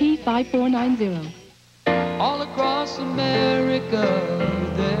 1-800-AXP-5490. All across America,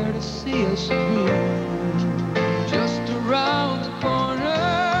 there to see us through. Just around the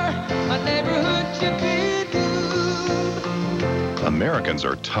corner, my neighborhood Jiffy Lube. Americans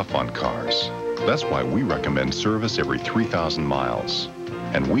are tough on cars. That's why we recommend service every 3,000 miles.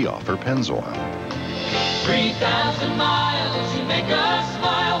 And we offer Pennzoil. 3,000 miles, you make us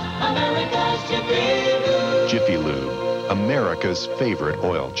smile. America's Jiffy Lube. Jiffy Lube, America's favorite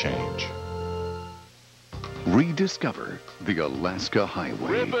oil change. Rediscover the Alaska Highway.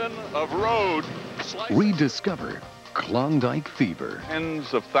 Ribbon of road. Rediscover Klondike Fever.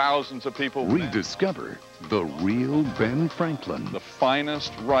 Tens of thousands of people. Rediscover the real Ben Franklin. The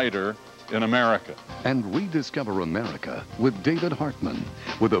finest writer in America. And rediscover America with David Hartman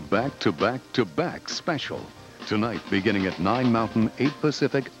with a back-to-back-to-back special. Tonight, beginning at 9 Mountain, 8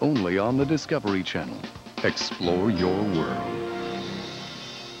 Pacific, only on the Discovery Channel. Explore your world.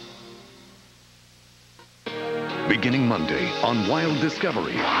 Beginning Monday on Wild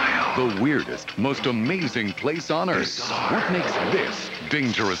Discovery. The weirdest, most amazing place on Earth. What makes this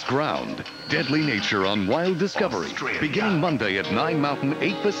dangerous ground? Deadly Nature on Wild Discovery. Beginning Monday at 9 Mountain,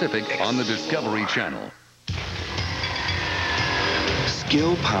 8 Pacific on the Discovery Channel.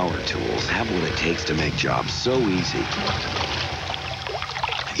 Skill Power Tools have what it takes to make jobs so easy.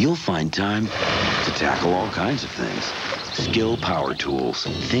 You'll find time to tackle all kinds of things. Skill Power Tools.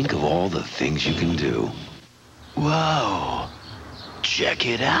 Think of all the things you can do. Whoa. Check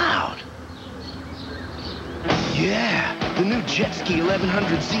it out. Yeah, the new Jet Ski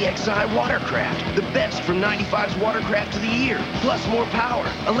 1100 ZXI watercraft. The best from 95's Watercraft of the Year. Plus more power,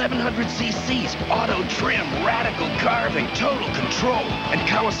 1100 cc's, auto trim, radical carving, total control. And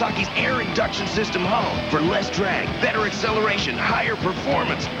Kawasaki's air induction system hull for less drag, better acceleration, higher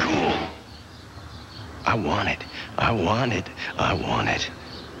performance. Cool. I want it. I want it. I want it.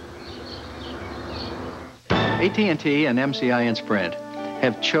 AT&T and MCI and Sprint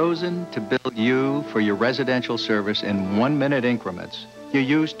have chosen to bill you for your residential service in 1-minute increments. You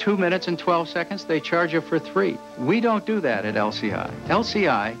use 2 minutes and 12 seconds, they charge you for 3. We don't do that at LCI.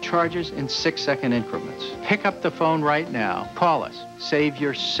 LCI charges in 6-second increments. Pick up the phone right now. Call us. Save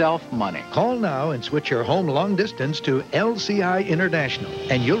yourself money. Call now and switch your home long distance to LCI International,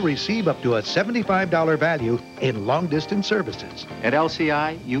 and you'll receive up to a $75 value in long distance services. At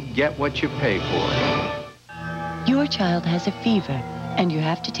LCI, you get what you pay for. Your child has a fever, and you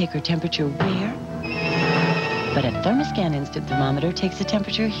have to take her temperature where? But a Thermoscan instant thermometer takes the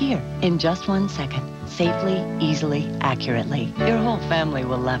temperature here in just 1 second. Safely, easily, accurately. Your whole family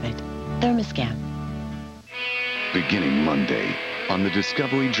will love it. Thermoscan. Beginning Monday on the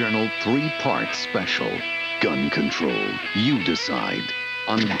Discovery Journal 3-part special. Gun Control. You decide.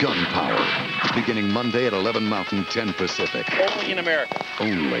 On Gun Power. Beginning Monday at 11 Mountain, 10 Pacific. Only in America.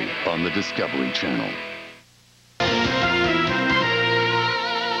 Only on the Discovery Channel.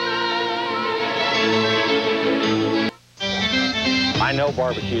 I know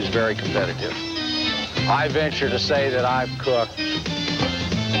barbecue is very competitive. I venture to say that I've cooked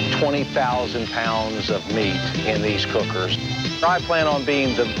 20,000 pounds of meat in these cookers. I plan on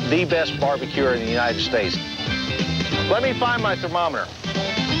being the best barbecuer in the United States. Let me find my thermometer.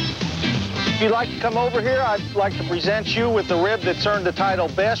 If you'd like to come over here, I'd like to present you with the rib that's earned the title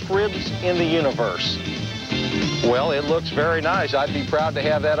Best Ribs in the Universe. Well, it looks very nice. I'd be proud to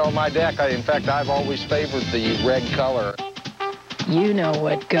have that on my deck. In fact, I've always favored the red color. You know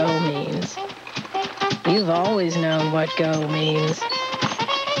what go means. You've always known what go means.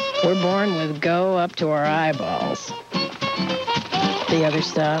 We're born with go up to our eyeballs. The other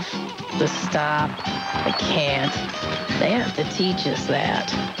stuff, the stop, the can't, they have to teach us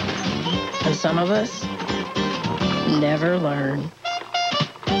that. And some of us never learn.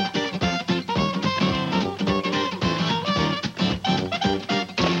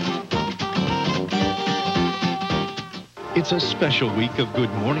 It's a special week of Good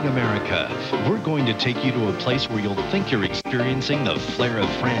Morning America. We're going to take you to a place where you'll think you're experiencing the flair of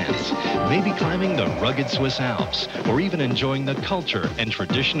France, maybe climbing the rugged Swiss Alps, or even enjoying the culture and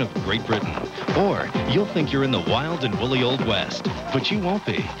tradition of Great Britain. Or you'll think you're in the wild and woolly Old West, but you won't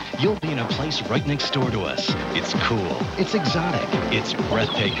be. You'll be in a place right next door to us. It's cool, it's exotic, it's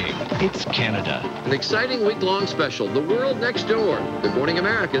breathtaking, it's Canada. An exciting week-long special, The World Next Door, Good Morning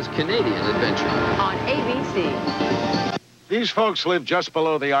America's Canadian adventure. On ABC. These folks live just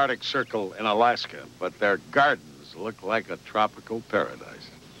below the Arctic Circle in Alaska, but their gardens look like a tropical paradise.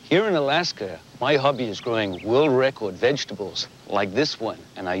 Here in Alaska, my hobby is growing world record vegetables like this one,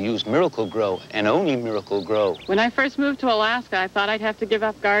 and I use Miracle Grow and only Miracle Grow. When I first moved to Alaska, I thought I'd have to give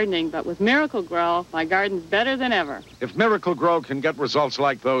up gardening, but with Miracle Grow, my garden's better than ever. If Miracle Grow can get results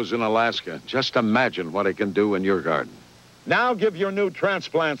like those in Alaska, just imagine what it can do in your garden. Now give your new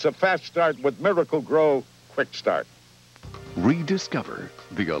transplants a fast start with Miracle Grow Quick Start. Rediscover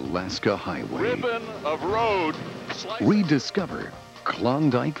the Alaska Highway. Ribbon of road. Rediscover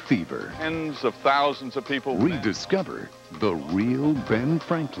Klondike Fever. Tens of thousands of people. Rediscover the real Ben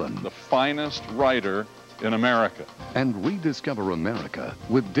Franklin. The finest writer in America. And rediscover America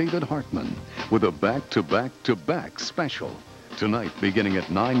with David Hartman with a back-to-back-to-back special. Tonight, beginning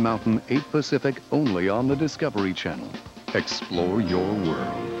at 9 Mountain, 8 Pacific, only on the Discovery Channel. Explore your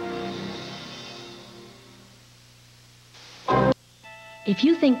world. If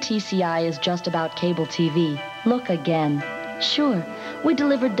you think TCI is just about cable TV, look again. Sure, we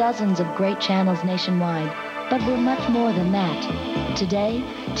deliver dozens of great channels nationwide, but we're much more than that. Today,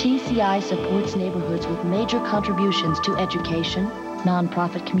 TCI supports neighborhoods with major contributions to education,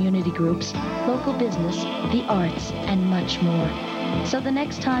 nonprofit community groups, local business, the arts, and much more. So the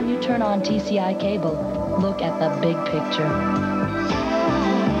next time you turn on TCI cable, look at the big picture.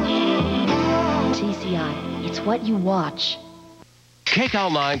 TCI, it's what you watch. KCAL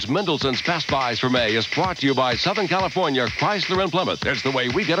 9's Mendelssohn's Best Buys for May is brought to you by Southern California Chrysler and Plymouth. It's the way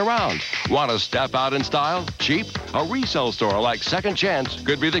we get around. Want to step out in style? Cheap? A resale store like Second Chance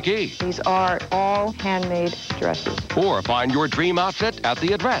could be the key. These are all handmade dresses. Or find your dream outfit at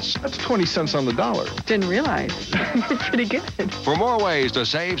the address. That's 20 cents on the dollar. Didn't realize. Pretty good. For more ways to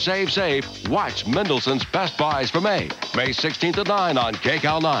save, watch Mendelssohn's Best Buys for May 16th at 9 on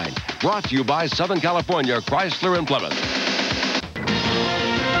KCAL 9. Brought to you by Southern California Chrysler and Plymouth.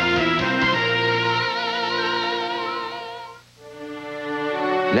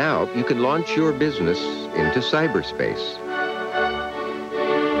 Now you can launch your business into cyberspace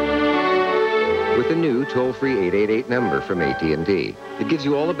with a new toll-free 888 number from AT&T. It gives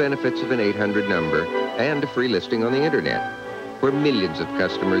you all the benefits of an 800 number and a free listing on the internet, where millions of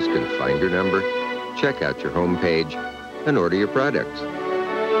customers can find your number, check out your home page, and order your products.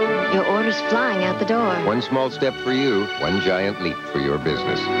 Your order's flying out the door. One small step for you, one giant leap for your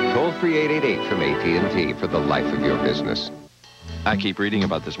business. Toll-free 888 from AT&T for the life of your business. I keep reading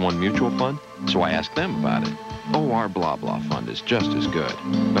about this one mutual fund, so I asked them about it. Oh, our blah blah fund is just as good.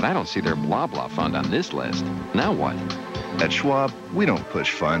 But I don't see their blah blah fund on this list. Now what? At Schwab, we don't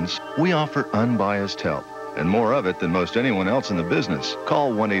push funds. We offer unbiased help, and more of it than most anyone else in the business.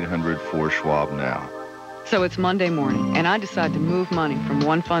 Call 1-800-4-SCHWAB now. So it's Monday morning, and I decide to move money from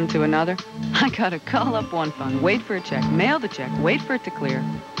one fund to another. I gotta call up one fund, wait for a check, mail the check, wait for it to clear.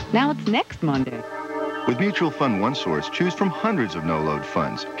 Now it's next Monday. With Mutual Fund OneSource, choose from hundreds of no-load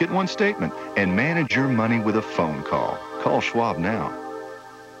funds, get one statement, and manage your money with a phone call. Call Schwab now.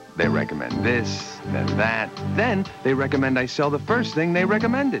 They recommend this, then that. Then they recommend I sell the first thing they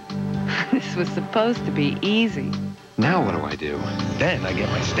recommended. This was supposed to be easy. Now what do I do? Then I get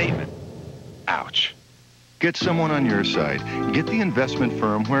my statement. Ouch. Get someone on your side. Get the investment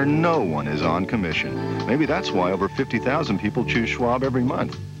firm where no one is on commission. Maybe that's why over 50,000 people choose Schwab every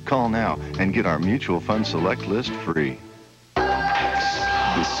month. Call now and get our Mutual Fund Select list free.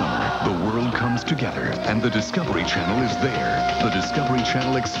 This summer, The world comes together, and the Discovery Channel is there. The Discovery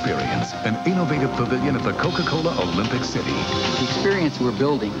Channel Experience, an innovative pavilion at the Coca-Cola Olympic City. The experience we're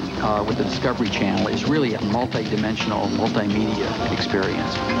building with the Discovery Channel is really a multi-dimensional, multimedia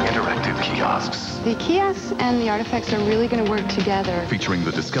experience. Interactive kiosks. The kiosks and the artifacts are really going to work together. Featuring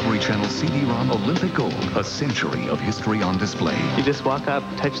the Discovery Channel CD-ROM Olympic Gold, a century of history on display. You just walk up,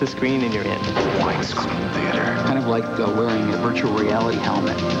 touch the screen, and you're in. Widescreen theater. Kind of like wearing a virtual reality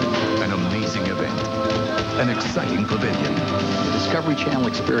helmet. An amazing event. An exciting pavilion. The Discovery Channel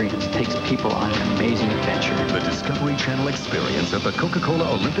Experience takes people on an amazing adventure. The Discovery Channel Experience at the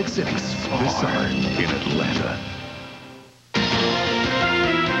Coca-Cola Olympic City this summer in Atlanta.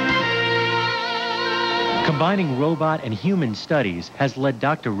 Combining robot and human studies has led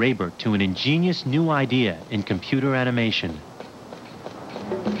Dr. Raybert to an ingenious new idea in computer animation.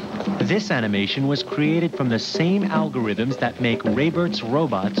 This animation was created from the same algorithms that make Raybert's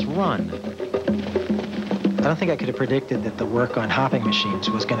robots run. I don't think I could have predicted that the work on hopping machines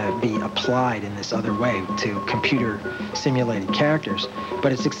was going to be applied in this other way to computer-simulated characters.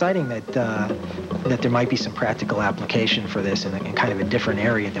 But it's exciting that that there might be some practical application for this in kind of a different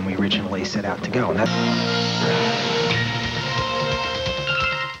area than we originally set out to go. And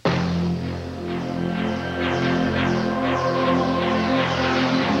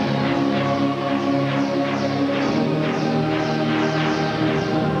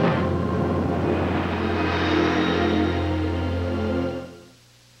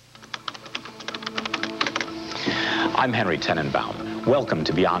I'm Henry Tenenbaum. Welcome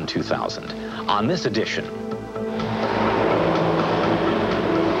to Beyond 2000. On this edition,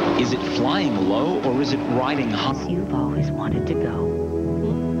 is it flying low or is it riding high? You've always wanted to go.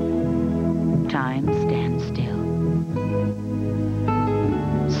 Time stands still.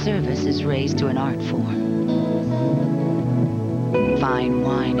 Service is raised to an art form. Fine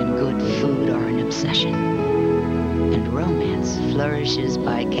wine and good food are an obsession. And romance flourishes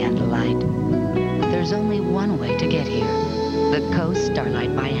by candlelight. There's only one way to get here. The KOCE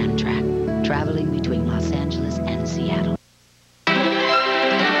Starlight by Amtrak, traveling between Los Angeles and Seattle.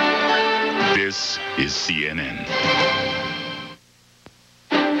 This is CNN.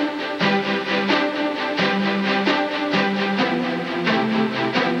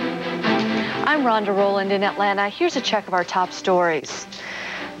 I'm Rhonda Rowland in Atlanta. Here's a check of our top stories.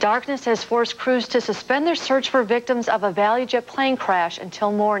 Darkness has forced crews to suspend their search for victims of a ValueJet plane crash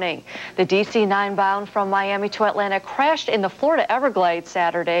until morning. The DC-9 bound from Miami to Atlanta crashed in the Florida Everglades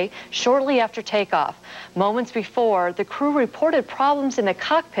Saturday, shortly after takeoff. Moments before, the crew reported problems in the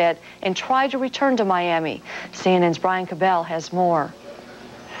cockpit and tried to return to Miami. CNN's Brian Cabell has more.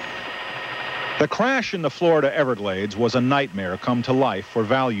 The crash in the Florida Everglades was a nightmare come to life for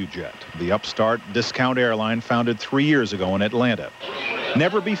ValueJet, the upstart discount airline founded 3 years ago in Atlanta.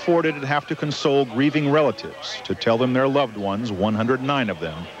 Never before did it have to console grieving relatives to tell them their loved ones, 109 of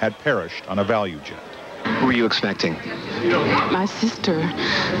them, had perished on a ValueJet. Who were you expecting? My sister.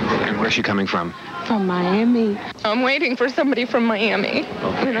 And where's she coming from? From Miami. I'm waiting for somebody from Miami.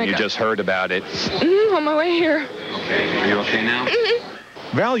 Okay, you just heard about it. On my way here. Okay, are you okay now?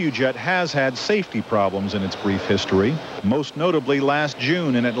 ValueJet has had safety problems in its brief history, most notably last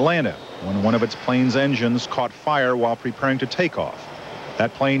June in Atlanta, when one of its plane's engines caught fire while preparing to take off.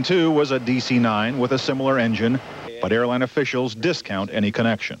 That plane, too, was a DC-9 with a similar engine, but airline officials discount any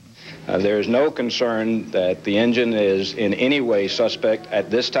connection. There is no concern that the engine is in any way suspect at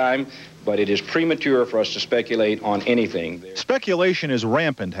this time, but it is premature for us to speculate on anything. Speculation is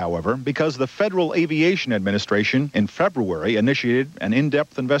rampant, however, because the Federal Aviation Administration in February initiated an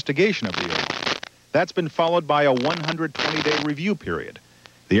in-depth investigation of the airline. That's been followed by a 120-day review period.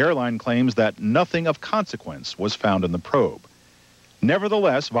 The airline claims that nothing of consequence was found in the probe.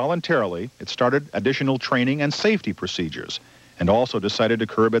 Nevertheless, voluntarily, it started additional training and safety procedures and also decided to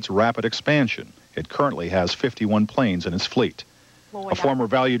curb its rapid expansion. It currently has 51 planes in its fleet. A former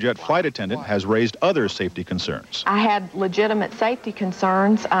ValueJet flight attendant has raised other safety concerns. I had legitimate safety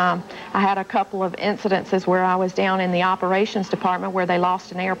concerns. I had a couple of incidences where I was down in the operations department where they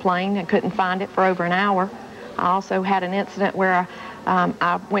lost an airplane and couldn't find it for over an hour. I also had an incident where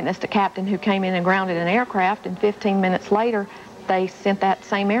I witnessed a captain who came in and grounded an aircraft, and 15 minutes later, they sent that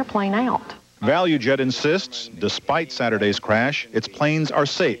same airplane out. ValueJet insists, despite Saturday's crash, its planes are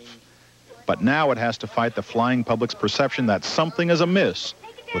safe. But now it has to fight the flying public's perception that something is amiss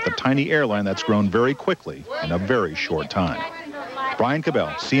with the tiny airline that's grown very quickly in a very short time. Brian Cabell,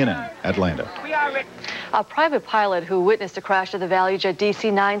 CNN, Atlanta. A private pilot who witnessed the crash of the ValueJet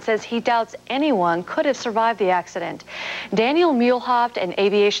DC-9 says he doubts anyone could have survived the accident. Daniel Muehlhoft and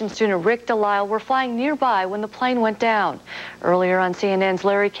aviation student Rick Delisle were flying nearby when the plane went down. Earlier on CNN's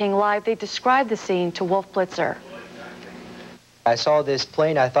Larry King Live, they described the scene to Wolf Blitzer. I saw this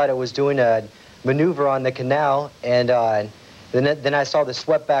plane. I thought it was doing a maneuver on the canal, and then I saw the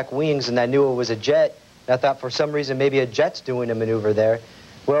swept back wings, and I knew it was a jet. And I thought for some reason maybe a jet's doing a maneuver there.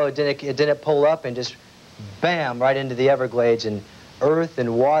 Well, it didn't pull up and just bam, right into the Everglades, and earth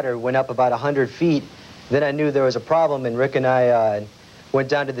and water went up about 100 feet. Then I knew there was a problem, and Rick and I went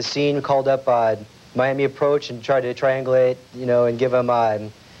down to the scene, called up Miami Approach and tried to triangulate, you know, and give them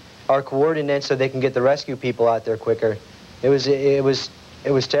our coordinates so they can get the rescue people out there quicker. It was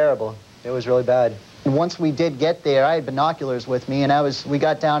terrible. It was really bad. Once we did get there, I had binoculars with me, and we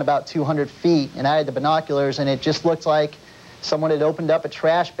got down about 200 feet, and I had the binoculars, and it just looked like someone had opened up a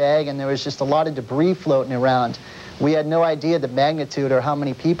trash bag, and there was just a lot of debris floating around. We had no idea the magnitude or how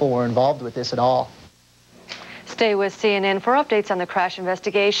many people were involved with this at all. Stay with CNN for updates on the crash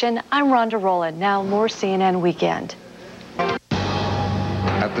investigation. I'm Rhonda Rowland. Now more CNN Weekend.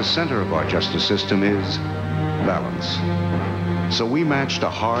 At the center of our justice system is balance. So we matched a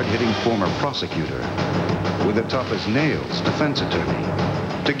hard-hitting former prosecutor with a tough-as-nails defense attorney.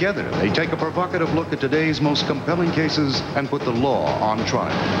 Together, they take a provocative look at today's most compelling cases and put the law on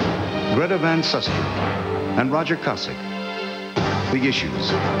trial. Greta Van Susteren and Roger Kosick. The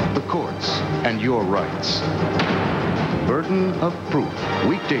issues, the courts, and your rights. Burden of Proof.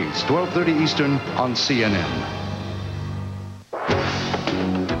 Weekdays, 12:30 Eastern on CNN.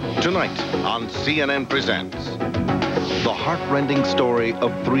 Tonight on CNN Presents, the heart-rending story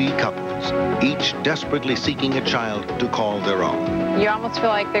of 3 couples, each desperately seeking a child to call their own. You almost feel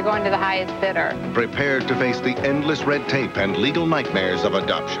like they're going to the highest bidder. Prepared to face the endless red tape and legal nightmares of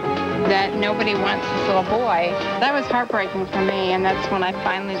adoption. That nobody wants this little boy. That was heartbreaking for me, and that's when I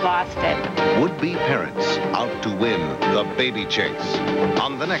finally lost it. Would-be parents out to win the baby chase.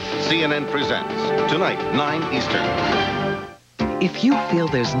 On the next CNN Presents, tonight, 9 Eastern. If you feel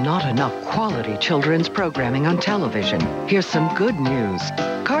there's not enough quality children's programming on television, here's some good news.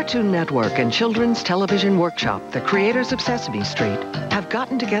 Cartoon Network and Children's Television Workshop, the creators of Sesame Street, have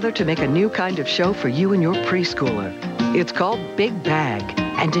gotten together to make a new kind of show for you and your preschooler. It's called Big Bag,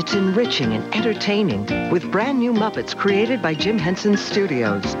 and it's enriching and entertaining with brand new Muppets created by Jim Henson's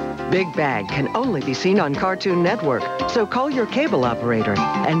studios. Big Bag can only be seen on Cartoon Network, so call your cable operator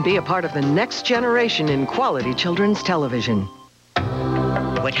and be a part of the next generation in quality children's television.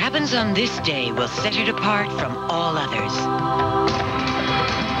 What happens on this day will set it apart from all others.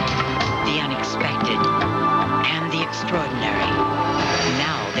 The unexpected and the extraordinary.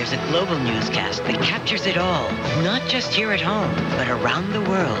 Now there's a global newscast that captures it all, not just here at home, but around the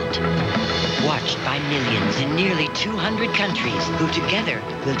world. Watched by millions in nearly 200 countries who together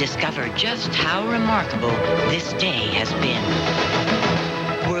will discover just how remarkable this day has been.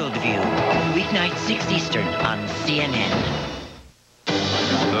 Worldview, weeknight 6 Eastern on CNN.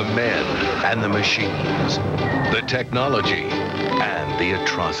 The men and the machines, the technology and the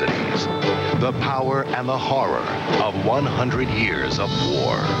atrocities, the power and the horror of 100 years of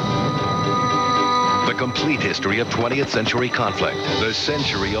war. The complete history of 20th century conflict, the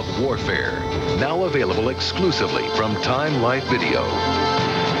century of warfare, now available exclusively from Time Life Video.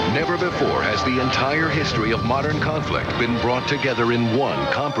 Never before has the entire history of modern conflict been brought together in one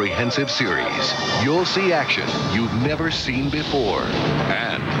comprehensive series. You'll see action you've never seen before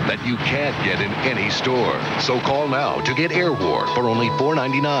and that you can't get in any store. So call now to get Air War for only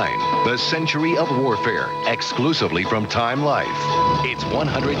 $4.99. The Century of Warfare, exclusively from Time Life. It's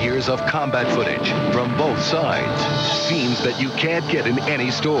 100 years of combat footage from both sides. Scenes that you can't get in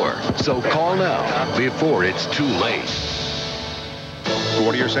any store. So call now before it's too late. To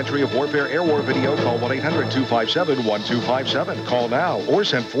order your Century of Warfare Air War video, call 1-800-257-1257. Call now or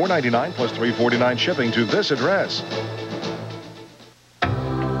send $4.99 plus $3.49 shipping to this address.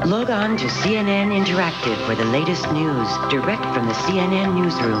 Log on to CNN Interactive for the latest news, direct from the CNN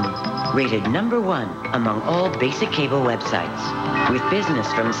newsroom. Rated #1 among all basic cable websites. With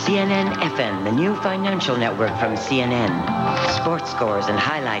business from CNN FM, the new financial network from CNN. Sports scores and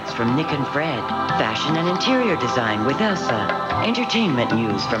highlights from Nick and Fred. Fashion and interior design with Elsa. Entertainment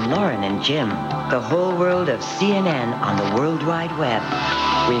news from Lauren and Jim. The whole world of CNN on the World Wide Web.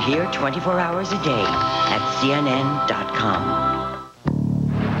 We're here 24 hours a day at CNN.com.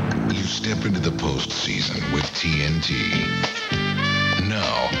 You step into the postseason with TNT.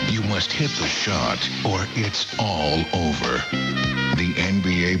 Now, you must hit the shot or it's all over. The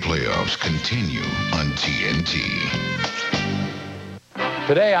NBA playoffs continue on TNT.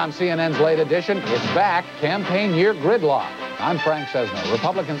 Today on CNN's Late Edition, it's back, campaign year gridlock. I'm Frank Sesno.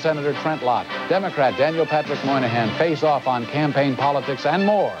 Republican Senator Trent Lott, Democrat Daniel Patrick Moynihan face off on campaign politics and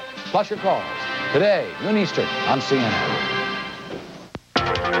more. Plus your calls. Today, noon Eastern on CNN.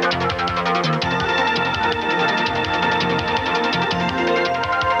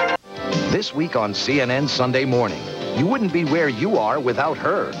 This week on CNN Sunday Morning, you wouldn't be where you are without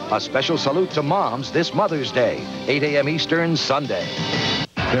her. A special salute to moms this Mother's Day, 8 a.m. Eastern, Sunday.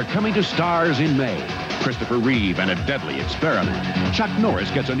 They're coming to stars in May. Christopher Reeve and a deadly experiment. Chuck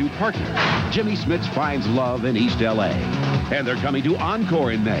Norris gets a new partner. Jimmy Smits finds love in East L.A. And they're coming to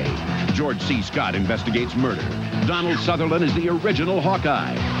Encore in May. George C. Scott investigates murder. Donald Sutherland is the original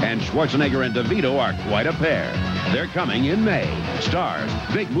Hawkeye. And Schwarzenegger and DeVito are quite a pair. They're coming in May. Stars,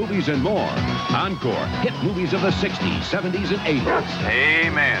 big movies, and more. Encore, hit movies of the 60s, 70s, and 80s.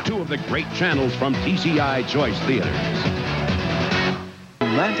 Amen. Two of the great channels from TCI Choice Theaters.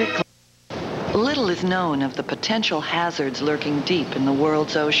 Little is known of the potential hazards lurking deep in the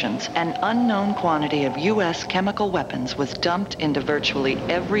world's oceans. An unknown quantity of U.S. chemical weapons was dumped into virtually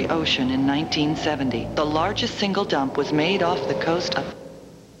every ocean in 1970. The largest single dump was made off the coast of...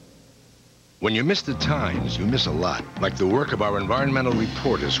 When you miss the Times, you miss a lot. Like the work of our environmental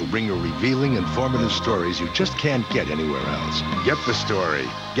reporters who bring you revealing, informative stories you just can't get anywhere else. Get the story.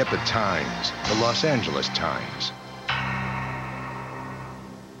 Get the Times. The Los Angeles Times.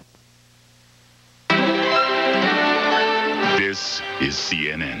 This is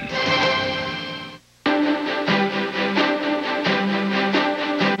CNN.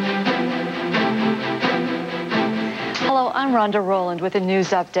 Hello, I'm Rhonda Rowland with a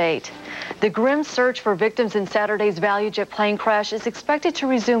news update. The grim search for victims in Saturday's ValueJet plane crash is expected to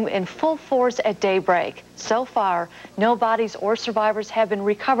resume in full force at daybreak. So far, no bodies or survivors have been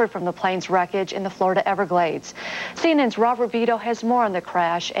recovered from the plane's wreckage in the Florida Everglades. CNN's Robert Vito has more on the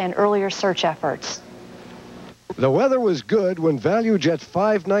crash and earlier search efforts. The weather was good when ValueJet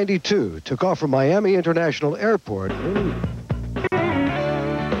 592 took off from Miami International Airport.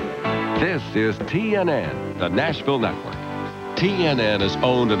 This is TNN, the Nashville Network. TNN is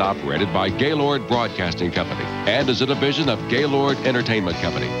owned and operated by Gaylord Broadcasting Company and is a division of Gaylord Entertainment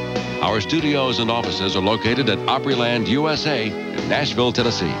Company. Our studios and offices are located at Opryland, USA in Nashville,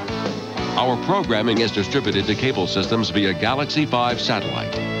 Tennessee. Our programming is distributed to cable systems via Galaxy 5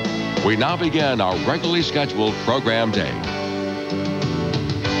 satellite. We now begin our regularly scheduled program day.